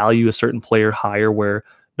 I value a certain player higher, where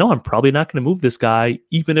no, I'm probably not going to move this guy,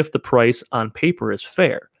 even if the price on paper is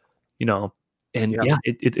fair, And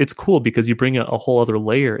it's cool, because you bring a whole other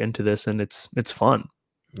layer into this, and it's fun.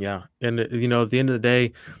 Yeah. And, at the end of the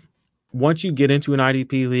day, once you get into an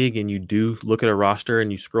IDP league and you do look at a roster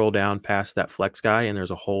and you scroll down past that flex guy, and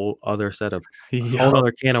there's a whole other set of whole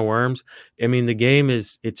other can of worms. I mean, the game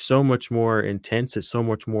it's so much more intense. It's so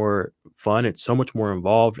much more fun. It's so much more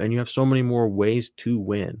involved, and you have so many more ways to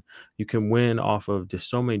win. You can win off of just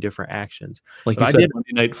so many different actions. Like you said,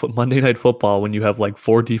 Monday night football, when you have like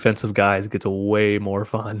 4 defensive guys, it gets way more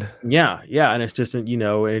fun. Yeah. And it's just,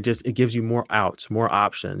 it gives you more outs, more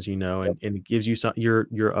options, and it gives you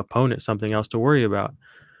your opponent something else to worry about.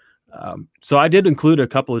 So I did include a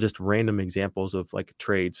couple of just random examples of like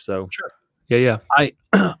trades. So sure. Yeah. I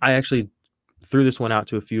actually threw this one out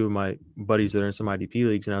to a few of my buddies that are in some IDP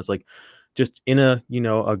leagues, and I was like, just in a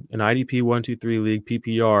an IDP 1-2-3 league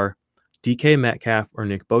PPR, DK Metcalf or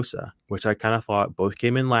Nick Bosa, which I kind of thought both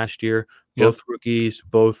came in last year, both rookies,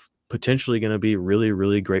 both potentially going to be really,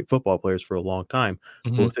 really great football players for a long time,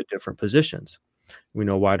 both at different positions. We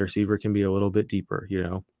know wide receiver can be a little bit deeper,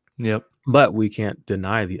 but we can't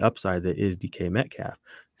deny the upside that is DK Metcalf.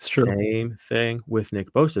 It's true. Same thing with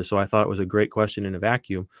Nick Bosa. So I thought it was a great question in a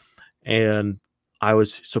vacuum. And I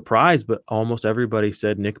was surprised, but almost everybody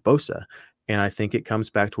said Nick Bosa. And I think it comes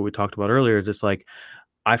back to what we talked about earlier. It's just like,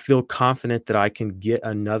 I feel confident that I can get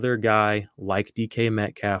another guy like DK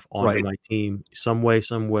Metcalf onto my team some way,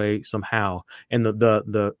 somehow. And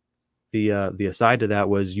the aside to that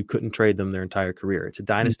was you couldn't trade them their entire career. It's a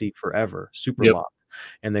dynasty forever, super locked.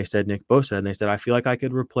 And they said Nick Bosa, and they said, I feel like I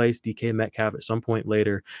could replace DK Metcalf at some point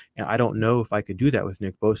later. And I don't know if I could do that with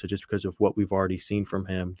Nick Bosa just because of what we've already seen from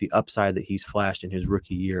him, the upside that he's flashed in his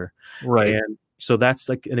rookie year. Right. And so that's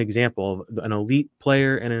like an example of an elite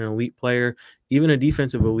player and an elite player. Even a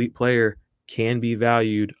defensive elite player can be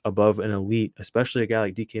valued above an elite, especially a guy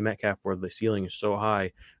like DK Metcalf where the ceiling is so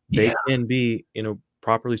high. They can be in a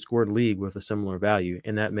properly scored league with a similar value,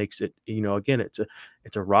 and that makes it, again, it's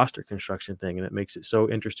a roster construction thing, and it makes it so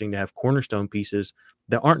interesting to have cornerstone pieces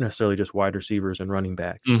that aren't necessarily just wide receivers and running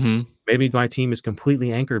backs. Maybe my team is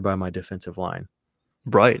completely anchored by my defensive line.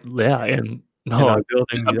 Right. Yeah. And I'm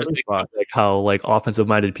building these other spots. Like how like offensive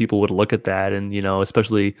minded people would look at that, and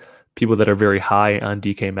especially people that are very high on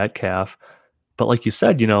DK Metcalf. But like you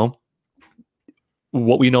said,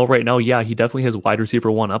 what we know right now, he definitely has wide receiver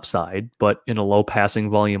 1 upside, but in a low passing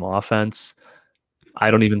volume offense, I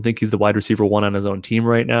don't even think he's the wide receiver 1 on his own team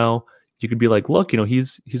right now. You could be like, look,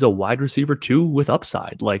 he's a wide receiver 2 with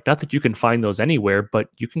upside. Like, not that you can find those anywhere, but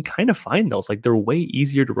you can kind of find those. Like, they're way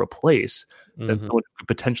easier to replace than someone who could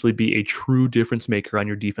potentially be a true difference maker on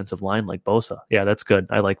your defensive line like Bosa. Yeah, that's good.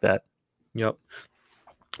 I like that. Yep.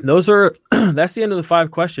 That's the end of the 5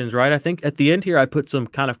 questions, right? I think at the end here, I put some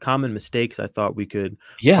kind of common mistakes I thought we could.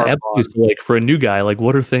 Yeah, absolutely. So like for a new guy, like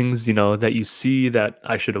what are things, that you see that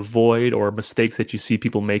I should avoid, or mistakes that you see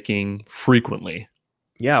people making frequently?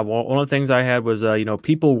 Yeah, well, one of the things I had was,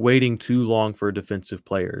 people waiting too long for defensive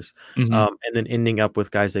players, and then ending up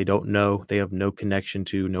with guys they don't know, they have no connection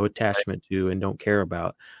to, no attachment to, and don't care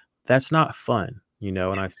about. That's not fun.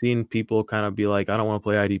 And I've seen people kind of be like, I don't want to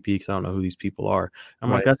play IDP because I don't know who these people are.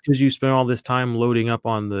 I'm like, that's because you spent all this time loading up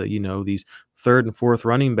on the, these 3rd and 4th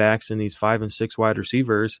running backs and these 5 and 6 wide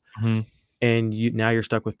receivers. And now you're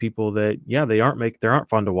stuck with people that, they aren't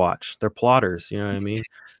fun to watch. They're plotters. You know what I mean?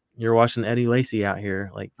 You're watching Eddie Lacy out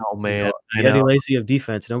here. Like, oh man, Eddie Lacy of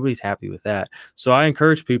defense. Nobody's happy with that. So I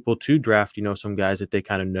encourage people to draft, some guys that they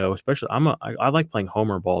kind of know, especially I like playing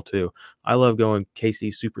homer ball too. I love going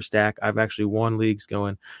KC super stack. I've actually won leagues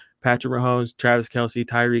going Patrick Mahomes, Travis Kelce,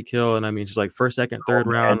 Tyreek Hill. And I mean, just like 1st, 2nd, 3rd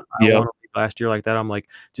round. I won a league last year like that. I'm like,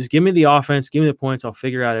 just give me the offense, give me the points. I'll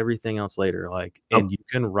figure out everything else later. Like, and you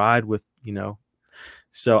can ride with,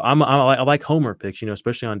 so I like homer picks,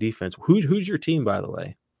 especially on defense. Who's your team, by the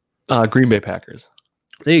way? Green Bay Packers.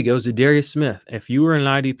 There you go, Zadarius Smith. If you were in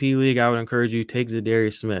an IDP league, I would encourage you to take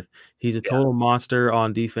Zadarius Smith. He's a total monster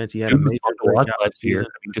on defense. He had a major breakout last year,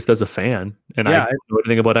 just as a fan. And I don't know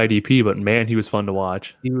anything about IDP, but man, he was fun to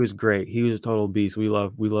watch. He was great. He was a total beast. We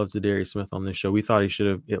love Zadarius Smith on this show. We thought he should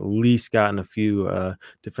have at least gotten a few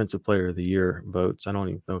Defensive Player of the Year votes. I don't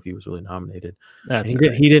even know if he was really nominated.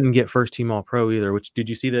 He didn't get first team All Pro either. Which did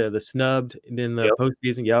you see the snubbed in the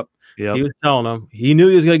postseason? Yep. He was telling them he knew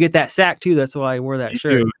he was going to get that sack too. That's why he wore that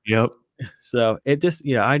shirt. Yep. So it just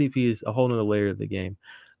IDP is a whole nother layer of the game.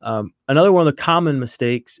 Another one of the common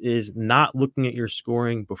mistakes is not looking at your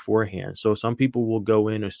scoring beforehand. So some people will go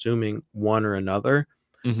in assuming one or another.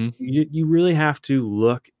 You really have to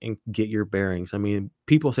look and get your bearings. I mean,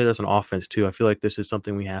 people say this on offense too. I feel like this is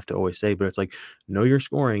something we have to always say, but it's like, know your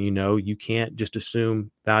scoring. You can't just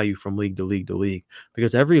assume value from league to league to league,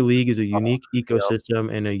 because every league is a unique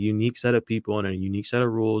ecosystem and a unique set of people and a unique set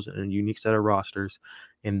of rules and a unique set of rosters.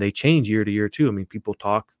 And they change year to year too. I mean, people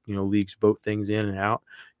talk, leagues vote things in and out.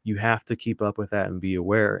 You have to keep up with that and be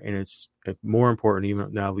aware. And it's more important,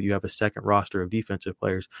 even now that you have a second roster of defensive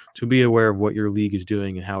players, to be aware of what your league is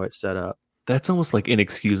doing and how it's set up. That's almost like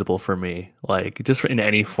inexcusable for me. Like, just in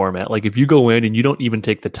any format, like if you go in and you don't even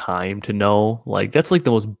take the time to know, like that's like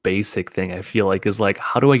the most basic thing I feel like is like,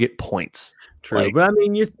 how do I get points? True. Like, but I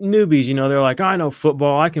mean, you newbies, they're like, I know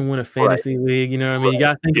football. I can win a fantasy league. You know what I mean? You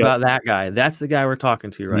got to think about that guy. That's the guy we're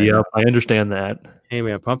talking to right now. I understand that. Hey,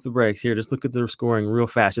 man, pump the brakes here. Just look at the scoring real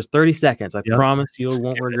fast. Just 30 seconds. I promise you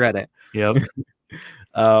won't regret it. Yep.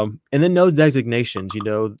 And then those designations,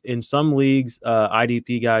 in some leagues,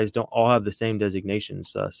 IDP guys don't all have the same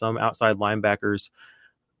designations. Some outside linebackers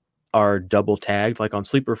are double tagged, like on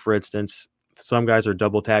Sleeper, for instance. Some guys are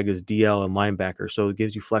double tagged as DL and linebacker, so it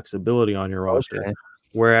gives you flexibility on your roster. Okay.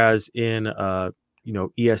 Whereas in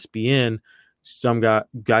ESPN, some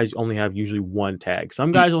guys only have usually one tag.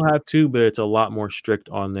 Some guys will have two, but it's a lot more strict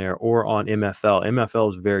on there. Or on MFL.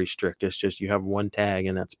 MFL is very strict. It's just you have one tag,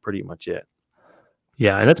 and that's pretty much it.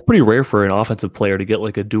 Yeah, and that's pretty rare for an offensive player to get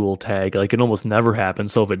like a dual tag. Like it almost never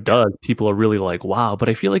happens. So if it does, people are really like, wow. But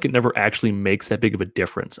I feel like it never actually makes that big of a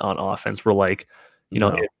difference on offense. Where like,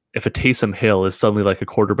 No. if a Taysom Hill is suddenly like a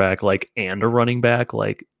quarterback, like and a running back,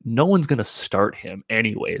 like no one's gonna start him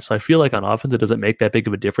anyway. So I feel like on offense it doesn't make that big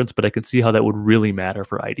of a difference. But I can see how that would really matter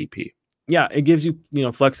for IDP. Yeah, it gives you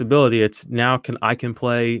flexibility. It's now I can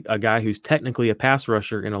play a guy who's technically a pass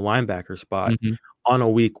rusher in a linebacker spot. Mhm. On a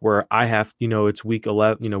week where I have, it's week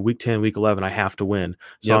 11, week 10, week 11, I have to win.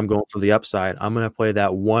 So Yep. I'm going for the upside. I'm going to play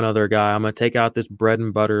that one other guy. I'm going to take out this bread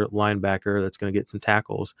and butter linebacker that's going to get some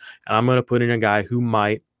tackles. And I'm going to put in a guy who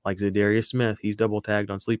might, like Zadarius Smith, he's double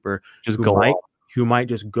tagged on Sleeper, who might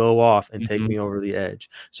just go off and take me over the edge.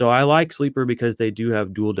 So I like Sleeper because they do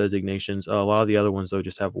have dual designations. A lot of the other ones, though,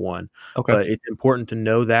 just have one. Okay. But it's important to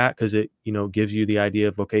know that because it, gives you the idea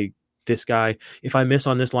of, okay, this guy, if I miss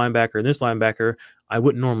on this linebacker and this linebacker, I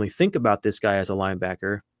wouldn't normally think about this guy as a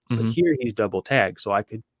linebacker, but here he's double tagged, so I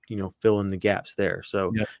could, fill in the gaps there.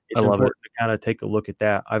 So it's important to kind of take a look at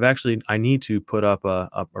that. I need to put up a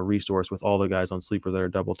resource with all the guys on Sleeper that are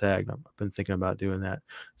double tagged. I've been thinking about doing that.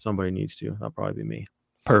 Somebody needs to. That'll probably be me.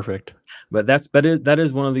 Perfect. But that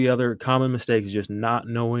is one of the other common mistakes, just not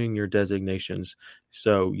knowing your designations.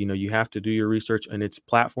 So, you have to do your research, and it's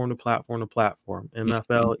platform to platform to platform.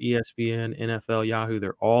 MFL, ESPN, NFL, Yahoo,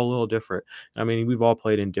 they're all a little different. I mean, we've all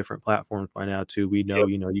played in different platforms by now too. We know,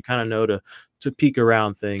 you kind of know to peek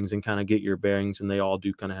around things and kind of get your bearings, and they all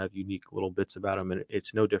do kind of have unique little bits about them, and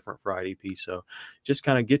it's no different for IDP. So just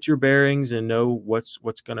kind of get your bearings and know what's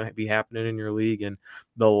going to be happening in your league. And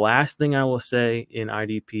the last thing I will say in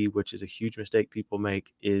IDP, which is a huge mistake people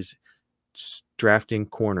make, is drafting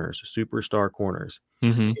corners, superstar corners.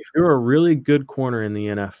 If you're a really good corner in the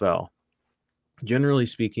NFL, generally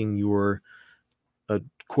speaking, your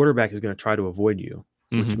quarterback is going to try to avoid you,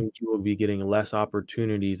 which means you will be getting less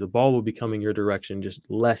opportunities. The ball will be coming your direction, just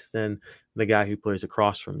less than the guy who plays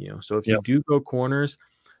across from you. So if you do go corners,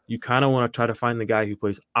 you kind of want to try to find the guy who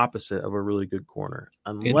plays opposite of a really good corner,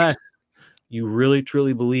 unless you really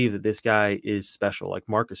truly believe that this guy is special. Like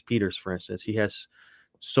Marcus Peters, for instance, he has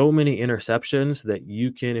so many interceptions that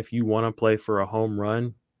you can, if you want to play for a home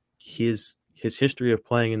run, his history of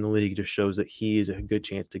playing in the league just shows that he is a good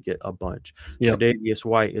chance to get a bunch. Tre'Davious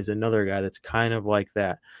White is another guy that's kind of like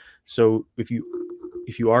that. So if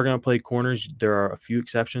you are going to play corners, there are a few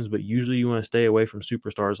exceptions, but usually you want to stay away from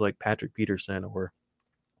superstars like Patrick Peterson or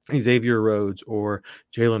Xavier Rhodes or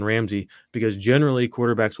Jalen Ramsey, because generally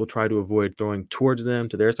quarterbacks will try to avoid throwing towards them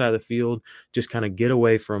to their side of the field, just kind of get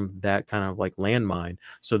away from that kind of like landmine.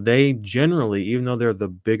 So they generally, even though they're the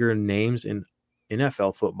bigger names in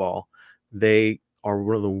NFL football, they are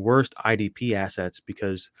one of the worst IDP assets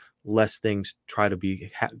because less things try to be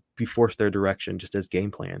forced their direction just as game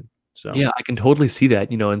plan. So yeah, I can totally see that,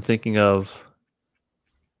 and thinking of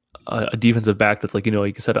a defensive back that's like,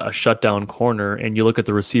 like you said, a shutdown corner, and you look at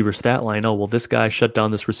the receiver stat line. Oh, well, this guy shut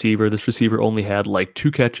down this receiver. This receiver only had like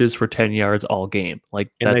 2 catches for 10 yards all game. And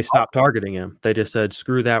they stopped targeting him. They just said,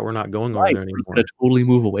 screw that. We're not going over there anymore. We're going to totally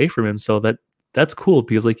move away from him. So that's cool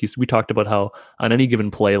because we talked about how on any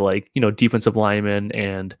given play, like, defensive linemen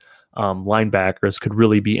and linebackers could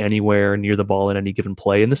really be anywhere near the ball in any given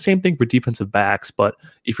play. And the same thing for defensive backs. But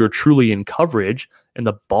if you're truly in coverage and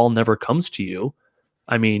the ball never comes to you,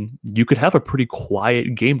 I mean, you could have a pretty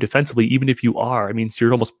quiet game defensively, even if you are. I mean, so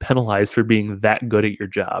you're almost penalized for being that good at your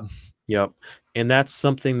job. Yep. And that's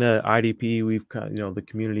something that IDP, the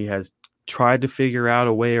community has tried to figure out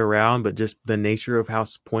a way around, but just the nature of how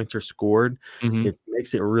points are scored, it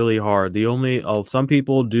makes it really hard. Some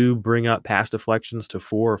people do bring up pass deflections to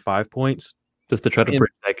 4 or 5 points. Just to try to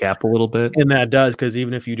bridge that gap a little bit. And that does, because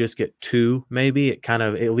even if you just get 2, maybe it kind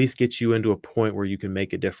of at least gets you into a point where you can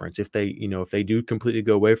make a difference. If they do completely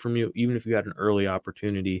go away from you, even if you had an early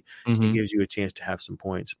opportunity, it gives you a chance to have some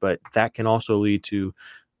points. But that can also lead to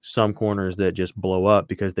some corners that just blow up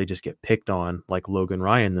because they just get picked on, like Logan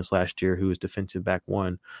Ryan this last year, who was defensive back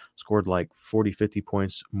 1, scored like 40, 50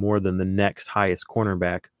 points more than the next highest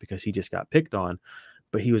cornerback because he just got picked on.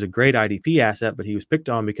 but he was a great IDP asset, but he was picked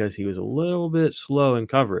on because he was a little bit slow in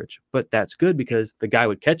coverage. But that's good because the guy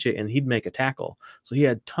would catch it and he'd make a tackle. So he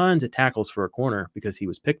had tons of tackles for a corner because he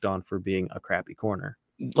was picked on for being a crappy corner.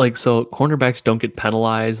 Like, so cornerbacks don't get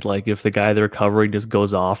penalized, like if the guy they're covering just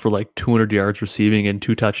goes off for like 200 yards receiving and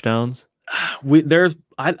 2 touchdowns?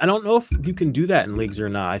 I don't know if you can do that in leagues or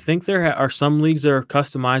not. I think there are some leagues that are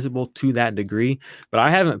customizable to that degree, but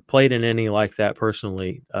I haven't played in any like that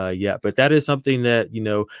personally yet. But that is something that,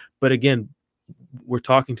 but again, we're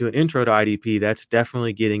talking to an intro to IDP. That's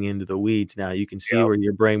definitely getting into the weeds now. You can see where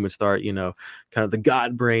your brain would start, kind of the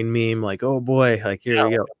God brain meme, like, oh boy, like here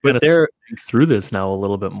we go. But they're through this now a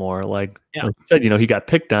little bit more. Like you said, he got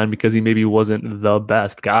picked on because he maybe wasn't the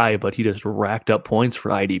best guy, but he just racked up points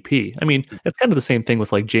for IDP. I mean, it's kind of the same thing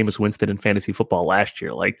with like Jameis Winston in fantasy football last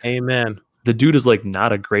year. Like, amen. The dude is like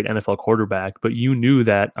not a great NFL quarterback, but you knew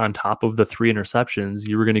that on top of the 3 interceptions,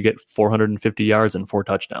 you were going to get 450 yards and 4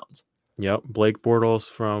 touchdowns. Yep. Blake Bortles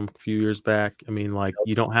from a few years back. I mean, like,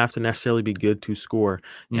 you don't have to necessarily be good to score.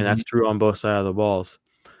 And that's true on both sides of the balls.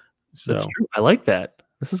 So that's true. I like that.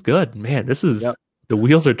 This is good, man. This is the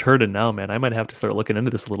wheels are turning now, man. I might have to start looking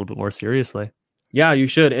into this a little bit more seriously. Yeah, you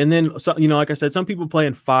should. And then, so, like I said, some people play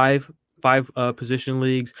in five position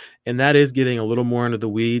leagues, and that is getting a little more into the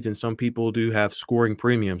weeds. And some people do have scoring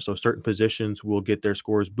premiums, so certain positions will get their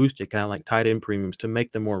scores boosted, kind of like tight end premiums, to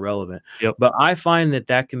make them more relevant. But I find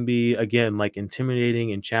that can be, again, like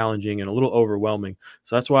intimidating and challenging and a little overwhelming.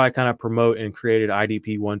 So that's why I kind of promote and created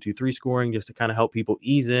IDP 1, 2, 3 scoring, just to kind of help people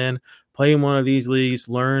ease in, play in one of these leagues,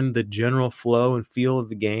 learn the general flow and feel of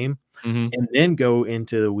the game. And then go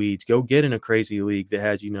into the weeds. Go get in a crazy league that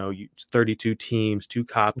has, 32 teams, 2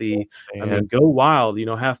 copy. I mean, go wild,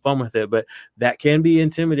 have fun with it. But that can be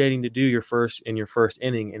intimidating to do your first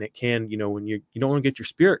inning. And it can, when you don't want to get your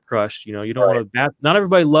spirit crushed, you don't want to not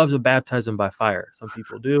everybody loves a baptism by fire. Some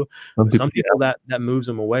people do. Some people that moves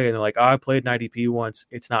them away, and they're like, oh, I played an IDP once.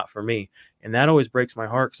 It's not for me. And that always breaks my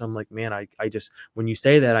heart, because I'm like, man, I just, when you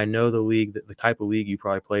say that, I know the league, the type of league you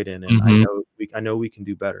probably played in, and I know we can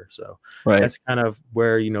do better. So that's kind of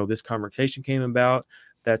where, this conversation came about.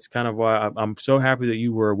 That's kind of why I'm so happy that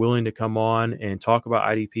you were willing to come on and talk about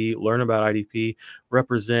IDP, learn about IDP,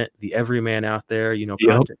 represent the everyman out there,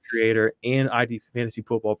 content creator and IDP fantasy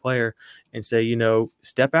football player, and say,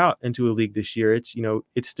 step out into a league this year. It's,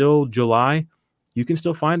 it's still July. You can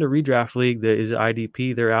still find a redraft league that is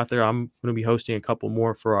IDP. They're out there. I'm going to be hosting a couple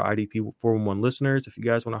more for our IDP 411 listeners. If you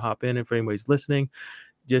guys want to hop in, if anybody's listening,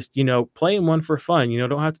 just, playing one for fun,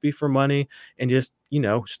 don't have to be for money, and just,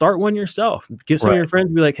 start one yourself. Get some of your friends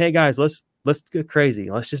and be like, hey guys, let's get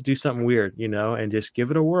crazy. Let's just do something weird, and just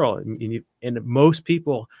give it a whirl. And most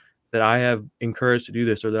people that I have encouraged to do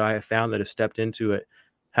this, or that I have found that have stepped into it,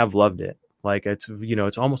 have loved it. Like, it's,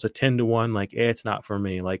 it's almost a 10-1, like, it's not for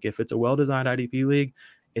me. Like, if it's a well-designed IDP league,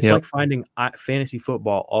 it's like finding fantasy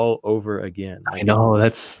football all over again. Like, I know,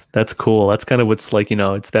 that's cool. That's kind of what's like,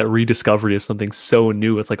 it's that rediscovery of something so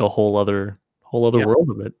new. It's like a whole other world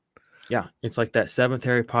of it. Yeah. It's like that 7th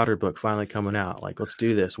Harry Potter book finally coming out. Like, let's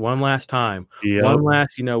do this one last time. One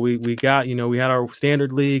last, we got, we had our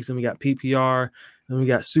standard leagues, and we got PPR, and we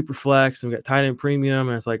got super flex, and we got tight end premium.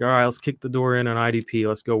 And it's like, all right, let's kick the door in on IDP.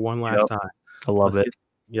 Let's go one last time. I love it.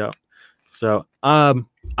 So,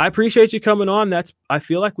 I appreciate you coming on. I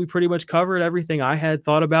feel like we pretty much covered everything I had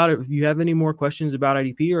thought about it. If you have any more questions about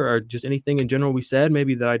IDP, or just anything in general we said,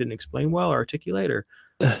 maybe that I didn't explain well or articulate, or.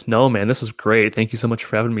 No, man, this was great. Thank you so much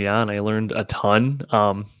for having me on. I learned a ton.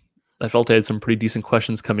 I felt I had some pretty decent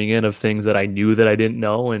questions coming in of things that I knew that I didn't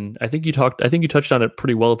know. And I think you touched on it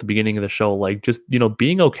pretty well at the beginning of the show. Like, just,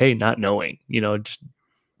 being okay not knowing, just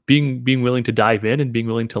being willing to dive in and being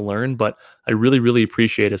willing to learn. But I really, really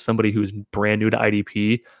appreciate, as somebody who's brand new to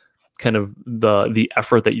IDP, kind of the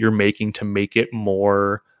effort that you're making to make it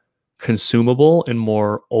more consumable and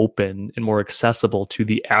more open and more accessible to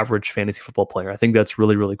the average fantasy football player. I think that's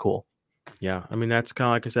really, really cool. Yeah. I mean, that's kind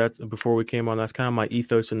of, like I said before we came on, that's kind of my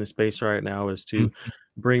ethos in the space right now, is to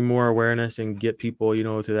bring more awareness and get people,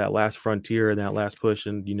 to that last frontier and that last push,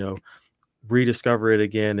 and, rediscover it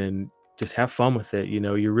again, and just have fun with it.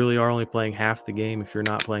 You really are only playing half the game if you're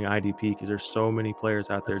not playing IDP, because there's so many players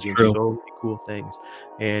out there doing so many cool things,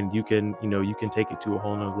 and you can take it to a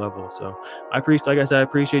whole nother level. So I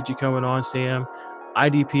appreciate you coming on, Sam.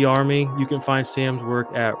 IDP Army. You can find Sam's work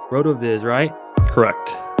at RotoViz, right?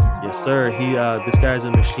 Correct. Yes, sir. This guy's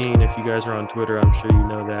a machine. If you guys are on Twitter, I'm sure you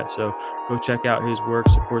know that. So go check out his work,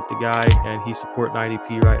 support the guy, and he's supporting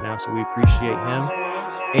IDP right now. So we appreciate him.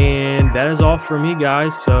 And that is all for me,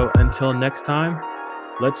 guys. So until next time,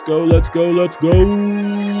 let's go. In a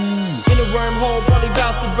wormhole, probably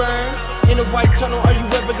about to burn. In a white tunnel, are you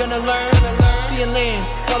ever gonna learn? See and land,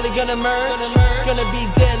 probably gonna merge. Gonna be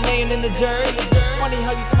dead laying in the dirt. Funny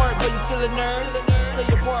how you smart, but you still a nerd. Play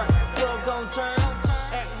your part, world gon' turn.